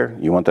that there?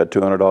 You want that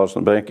 $200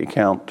 in the bank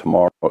account?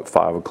 Tomorrow at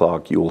 5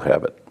 o'clock, you'll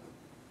have it.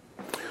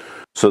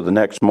 So the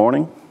next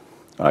morning,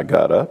 I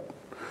got up.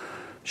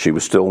 She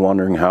was still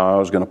wondering how I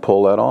was going to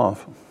pull that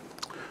off.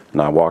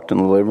 And I walked in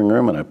the living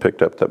room and I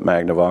picked up that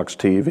Magnavox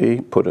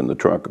TV, put it in the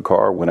trunk of the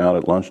car, went out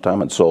at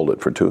lunchtime and sold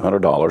it for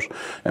 $200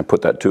 and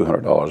put that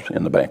 $200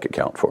 in the bank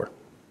account for her.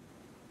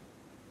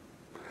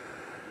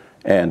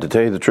 And to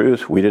tell you the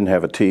truth, we didn't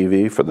have a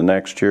TV for the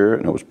next year,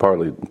 and it was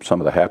probably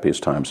some of the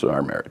happiest times of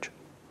our marriage.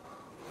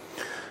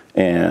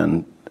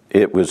 And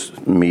it was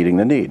meeting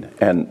the need.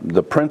 And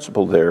the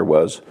principle there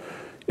was,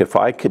 if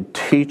I could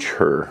teach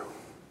her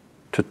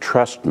to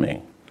trust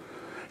me,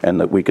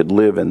 and that we could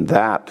live in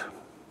that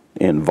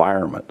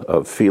environment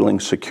of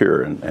feeling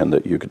secure and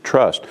that you could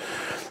trust,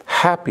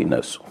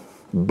 happiness,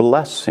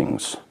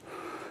 blessings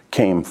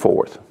came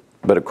forth.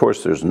 But of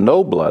course, there's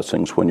no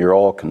blessings when you're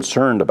all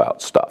concerned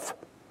about stuff.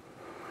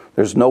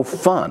 There's no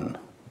fun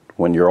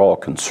when you're all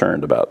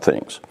concerned about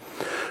things.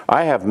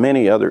 I have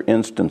many other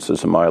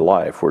instances in my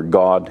life where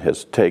God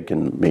has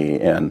taken me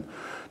in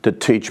to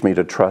teach me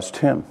to trust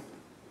Him.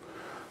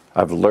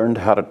 I've learned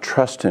how to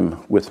trust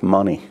Him with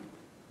money.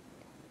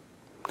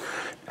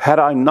 Had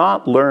I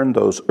not learned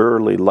those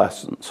early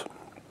lessons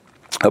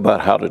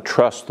about how to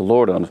trust the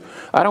Lord on,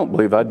 I don't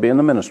believe I'd be in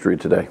the ministry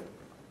today.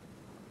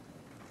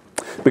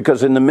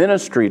 Because in the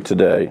ministry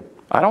today,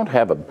 I don't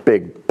have a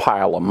big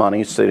pile of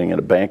money sitting in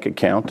a bank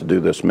account to do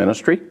this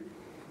ministry.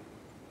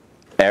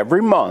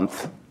 Every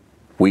month,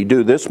 we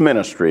do this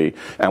ministry,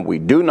 and we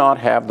do not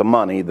have the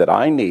money that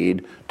I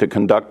need to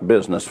conduct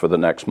business for the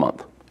next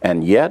month.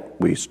 And yet,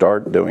 we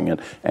start doing it,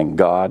 and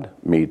God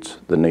meets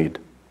the need.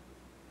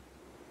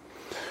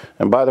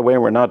 And by the way,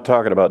 we're not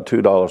talking about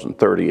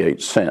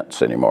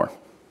 $2.38 anymore.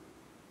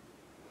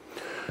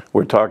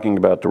 We're talking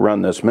about, to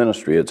run this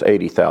ministry, it's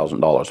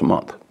 $80,000 a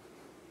month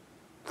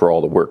for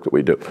all the work that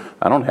we do.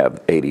 I don't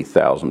have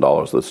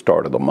 $80,000 at the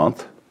start of the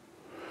month.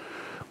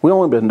 We've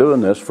only been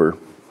doing this for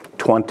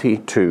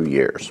 22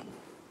 years.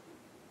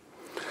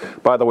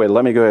 By the way,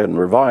 let me go ahead and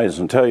revise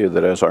and tell you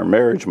that as our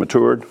marriage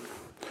matured,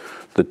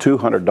 the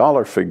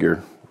 $200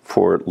 figure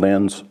for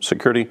Lynn's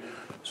security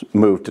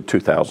moved to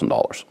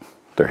 $2,000.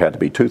 There had to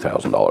be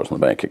 $2,000 in the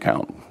bank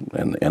account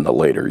in the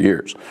later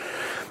years.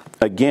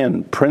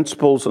 Again,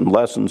 principles and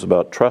lessons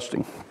about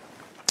trusting.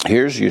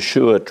 Here's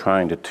Yeshua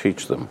trying to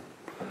teach them.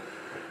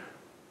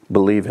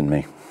 Believe in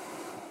me.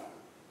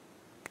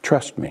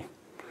 Trust me.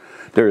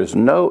 There is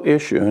no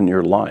issue in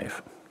your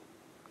life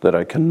that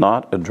I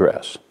cannot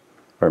address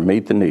or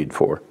meet the need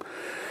for.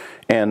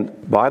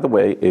 And by the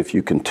way, if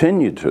you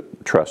continue to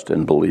trust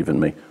and believe in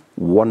me,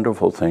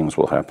 wonderful things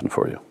will happen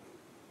for you.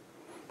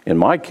 In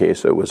my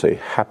case, it was a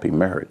happy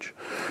marriage.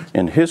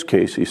 In his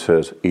case, he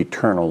says,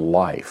 eternal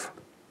life.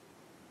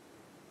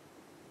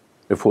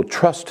 If we'll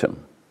trust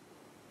him,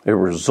 it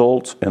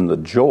results in the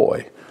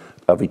joy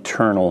of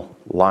eternal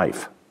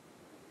life.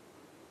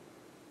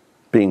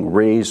 Being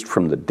raised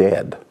from the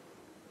dead,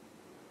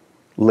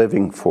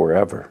 living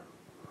forever,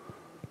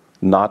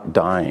 not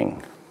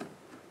dying,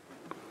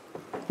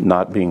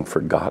 not being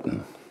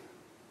forgotten,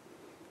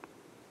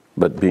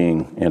 but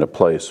being in a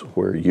place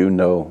where you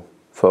know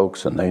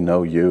folks and they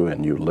know you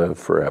and you live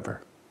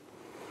forever.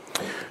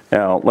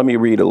 Now, let me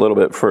read a little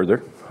bit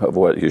further of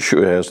what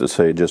Yeshua has to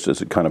say, just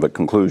as a kind of a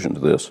conclusion to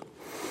this.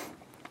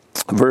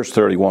 Verse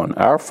 31,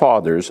 our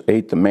fathers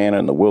ate the manna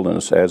in the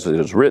wilderness, as it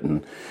is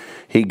written,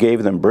 He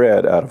gave them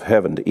bread out of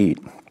heaven to eat.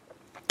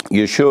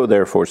 Yeshua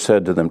therefore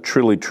said to them,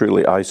 Truly,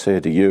 truly, I say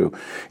to you,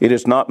 it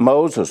is not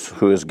Moses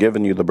who has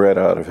given you the bread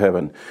out of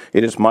heaven.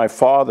 It is my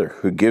Father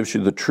who gives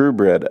you the true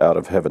bread out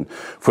of heaven.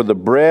 For the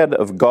bread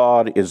of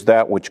God is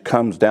that which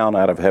comes down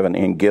out of heaven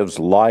and gives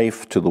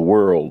life to the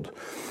world.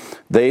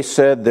 They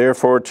said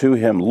therefore to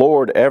him,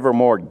 Lord,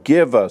 evermore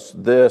give us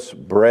this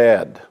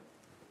bread.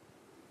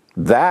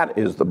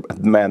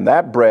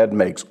 That bread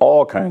makes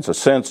all kinds of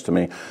sense to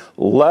me.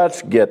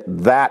 Let's get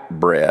that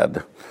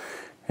bread.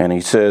 And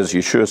he says,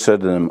 Yeshua said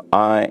to them,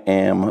 I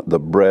am the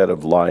bread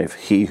of life.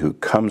 He who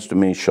comes to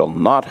me shall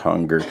not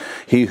hunger.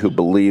 He who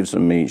believes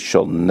in me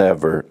shall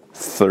never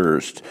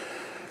thirst.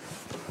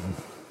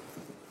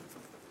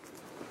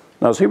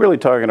 Now, is he really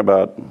talking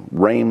about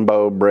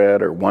rainbow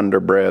bread or Wonder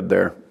Bread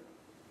there?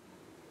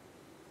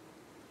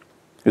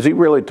 Is he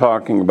really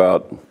talking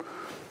about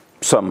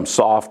some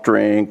soft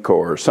drink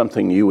or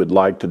something you would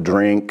like to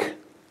drink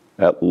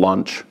at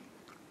lunch?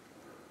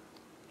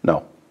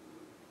 No.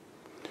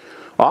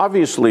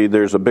 Obviously,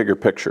 there's a bigger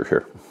picture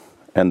here.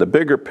 And the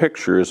bigger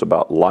picture is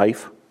about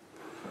life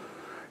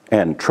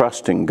and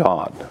trusting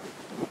God.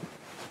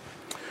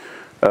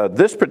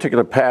 This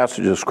particular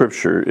passage of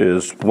Scripture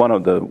is one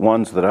of the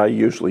ones that I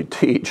usually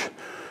teach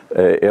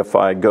if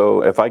I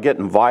get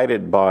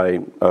invited by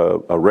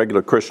a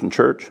regular Christian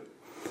church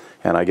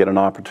and I get an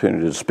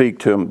opportunity to speak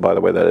to them. By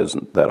the way, that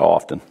isn't that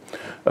often.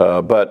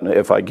 But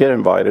if I get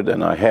invited,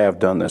 and I have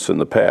done this in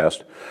the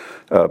past,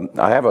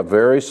 I have a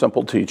very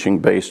simple teaching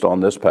based on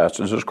this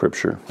passage of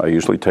Scripture. I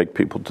usually take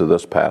people to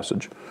this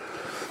passage,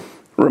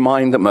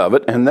 remind them of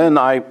it, and then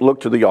I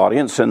look to the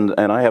audience, and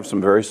I have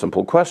some very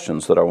simple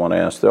questions that I want to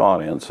ask the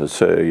audience. I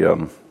say,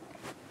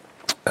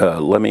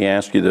 let me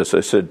ask you this.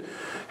 I said,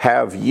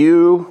 have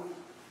you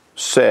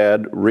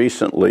said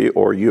recently,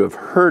 or you have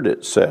heard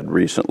it said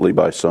recently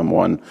by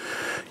someone,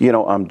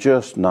 I'm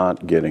just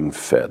not getting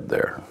fed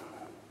there.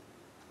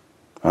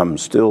 I'm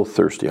still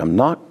thirsty. I'm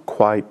not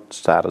quite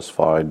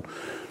satisfied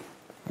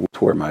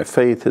with where my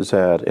faith is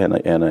at, and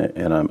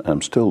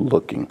I'm still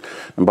looking.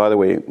 And by the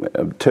way,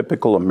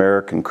 typical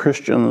American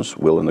Christians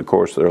will, in the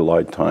course of their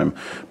lifetime,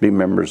 be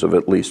members of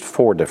at least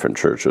 4 different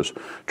churches,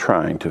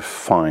 trying to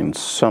find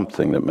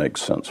something that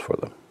makes sense for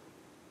them.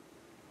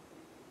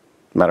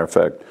 Matter of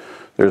fact,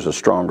 there's a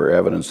stronger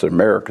evidence that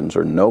Americans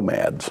are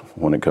nomads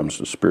when it comes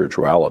to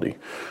spirituality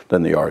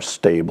than they are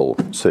stable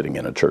sitting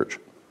in a church.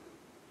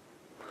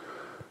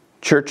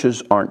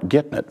 Churches aren't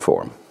getting it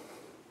for them.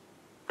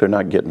 They're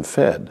not getting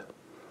fed.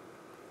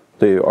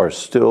 They are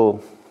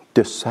still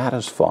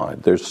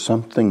dissatisfied. There's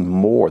something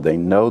more. They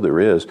know there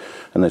is,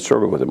 and they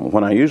struggle with it.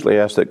 When I usually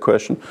ask that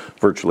question,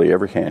 virtually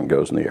every hand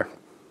goes in the air.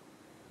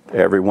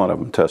 Every one of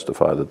them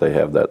testify that they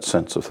have that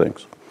sense of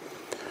things.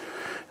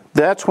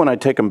 That's when I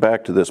take them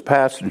back to this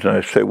passage and I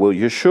say, well,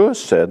 Yeshua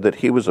said that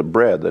he was a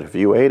bread, that if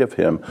you ate of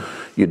him,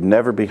 you'd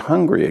never be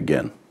hungry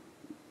again.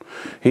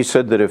 He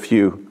said that if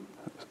he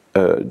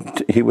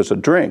was a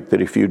drink,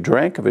 that if you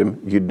drank of him,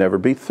 you'd never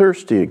be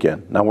thirsty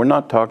again. Now, we're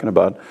not talking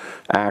about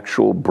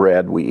actual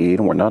bread we eat,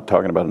 and we're not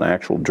talking about an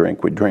actual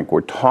drink we drink.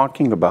 We're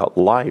talking about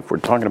life. We're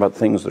talking about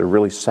things that are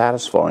really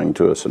satisfying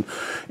to us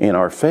in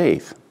our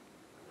faith.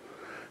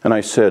 And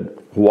I said,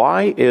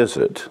 why is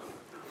it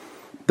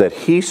that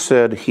he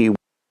said he was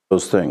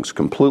those things,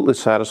 completely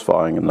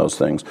satisfying in those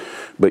things,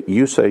 but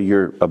you say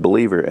you're a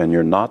believer and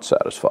you're not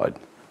satisfied?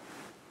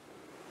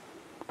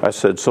 I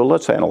said, so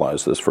let's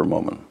analyze this for a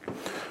moment.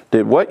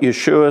 Did what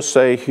Yeshua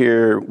say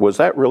here, was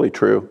that really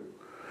true?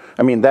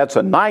 I mean, that's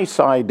a nice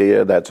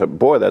idea. That's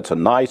a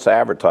nice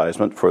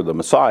advertisement for the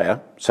Messiah.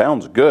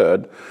 Sounds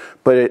good,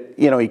 but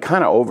he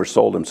kind of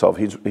oversold himself.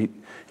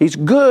 He's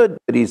good,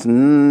 but he's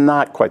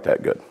not quite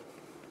that good.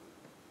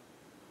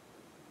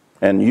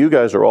 And you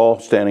guys are all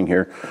standing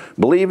here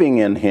believing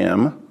in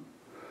him.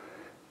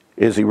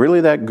 Is he really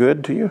that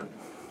good to you?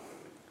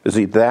 Is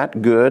he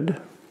that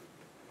good?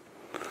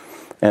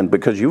 And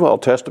because you all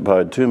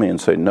testified to me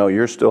and say, no,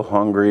 you're still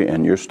hungry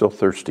and you're still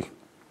thirsty.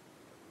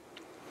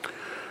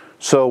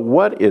 So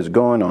what is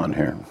going on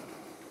here?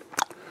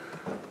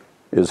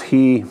 Is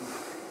he,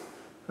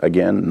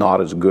 again,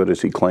 not as good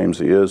as he claims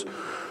he is?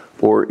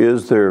 Or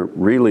is there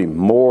really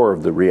more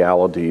of the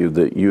reality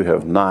that you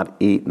have not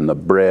eaten the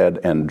bread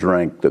and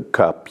drank the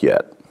cup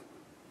yet?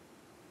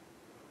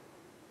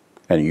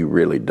 And you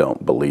really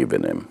don't believe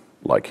in him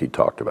like he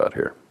talked about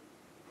here.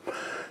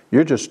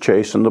 You're just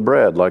chasing the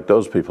bread like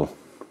those people.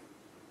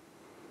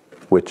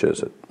 Which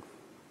is it?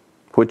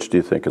 Which do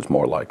you think is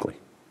more likely?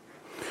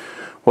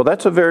 Well,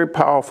 that's a very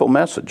powerful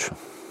message,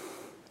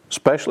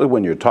 especially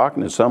when you're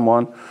talking to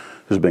someone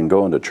who's been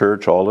going to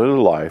church all their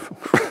life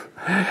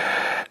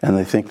and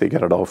they think they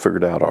got it all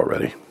figured out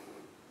already.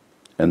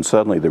 And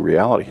suddenly the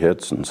reality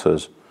hits and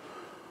says,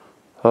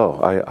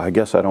 oh, I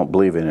guess I don't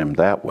believe in him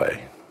that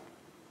way.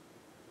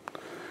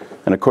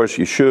 And of course,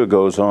 Yeshua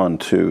goes on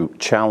to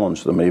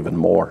challenge them even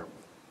more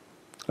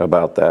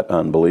about that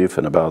unbelief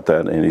and about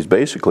that. And he's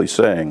basically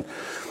saying,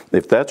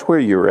 if that's where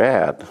you're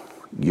at,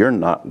 you're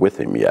not with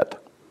him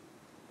yet.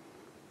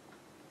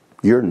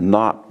 You're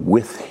not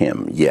with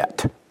him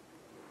yet.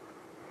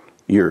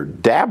 you're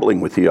dabbling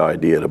with the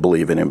idea to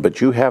believe in him,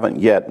 but you haven't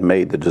yet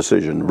made the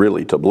decision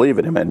really to believe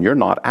in him, and you're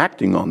not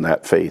acting on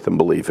that faith and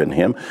belief in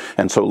him.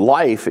 And so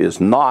life is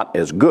not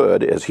as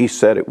good as he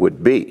said it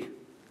would be.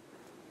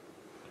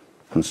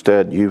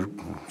 Instead, you're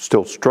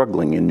still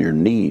struggling in your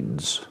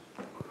needs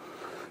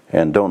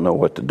and don't know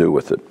what to do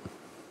with it.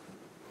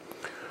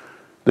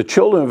 The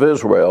children of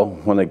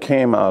Israel, when they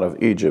came out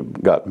of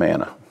Egypt, got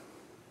manna.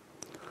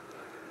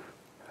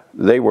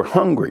 They were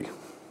hungry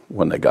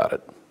when they got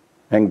it.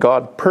 And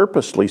God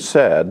purposely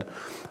said,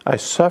 I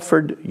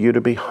suffered you to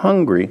be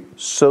hungry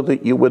so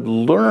that you would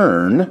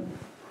learn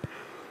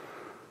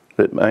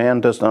that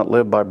man does not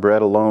live by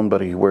bread alone,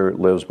 but he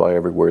lives by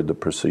every word that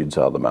proceeds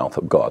out of the mouth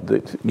of God.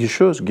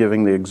 Yeshua is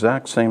giving the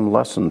exact same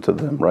lesson to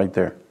them right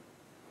there.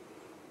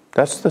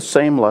 That's the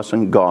same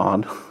lesson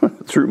God,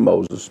 through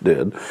Moses,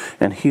 did,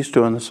 and he's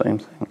doing the same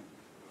thing.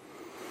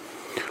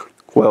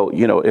 Well,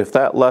 you know, if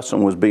that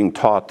lesson was being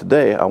taught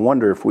today, I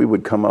wonder if we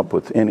would come up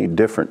with any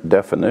different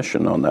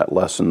definition on that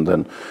lesson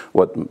than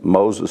what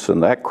Moses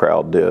and that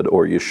crowd did,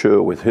 or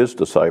Yeshua with his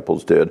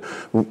disciples did.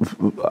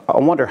 I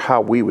wonder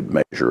how we would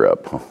measure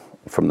up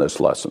from this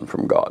lesson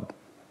from God.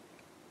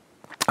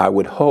 I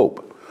would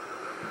hope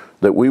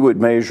that we would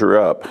measure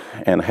up,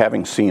 and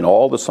having seen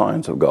all the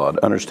signs of God,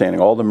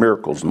 understanding all the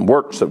miracles and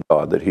works of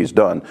God that he's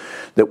done,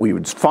 that we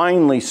would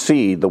finally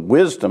see the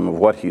wisdom of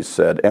what he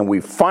said, and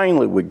we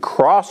finally would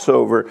cross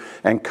over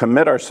and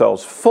commit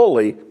ourselves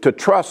fully to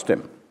trust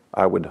him.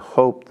 I would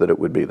hope that it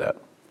would be that.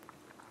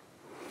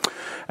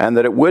 And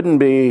that it wouldn't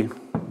be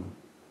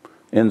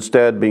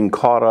instead being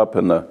caught up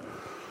in the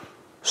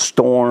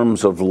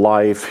storms of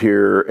life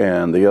here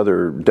and the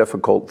other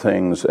difficult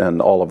things,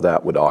 and all of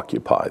that would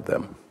occupy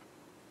them.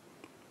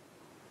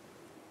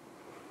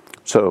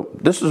 So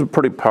this is a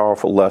pretty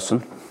powerful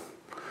lesson,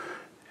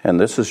 and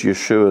this is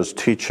Yeshua's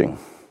teaching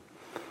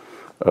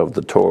of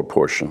the Torah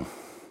portion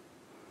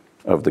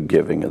of the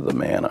giving of the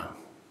manna.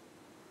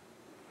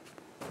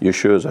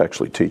 Yeshua is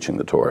actually teaching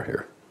the Torah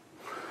here.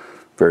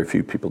 Very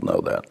few people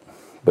know that,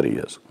 but he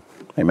is.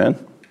 Amen?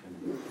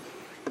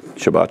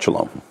 Shabbat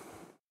Shalom.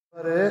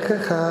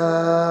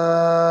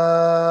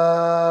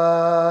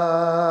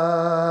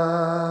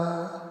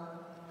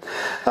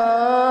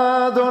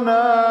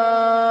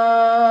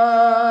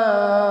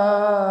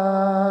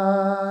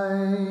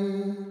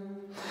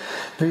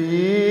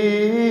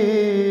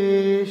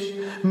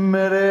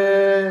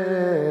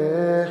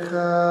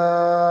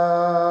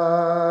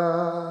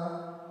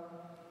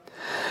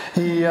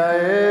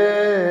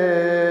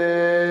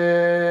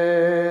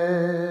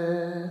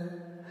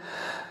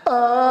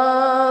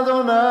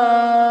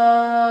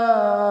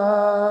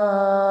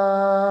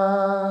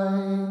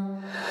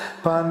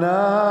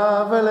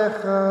 פניו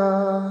אליך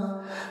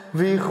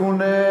ויחונך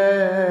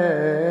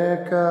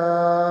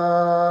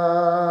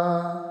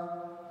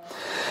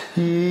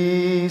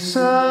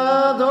יישא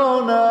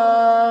אדוני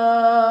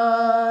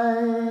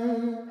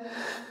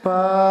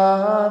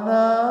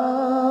פניו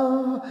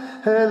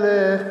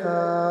אליך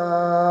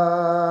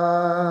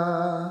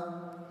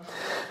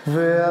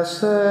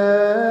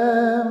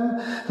והשם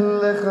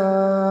לך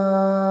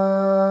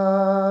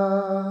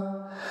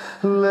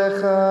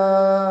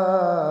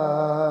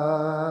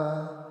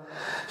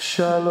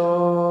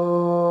Shalom.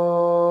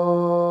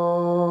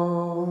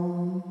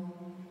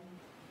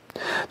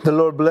 The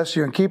Lord bless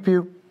you and keep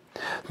you.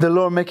 The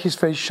Lord make his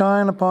face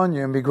shine upon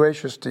you and be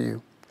gracious to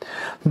you.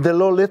 The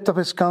Lord lift up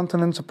his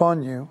countenance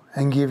upon you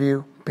and give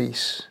you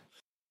peace.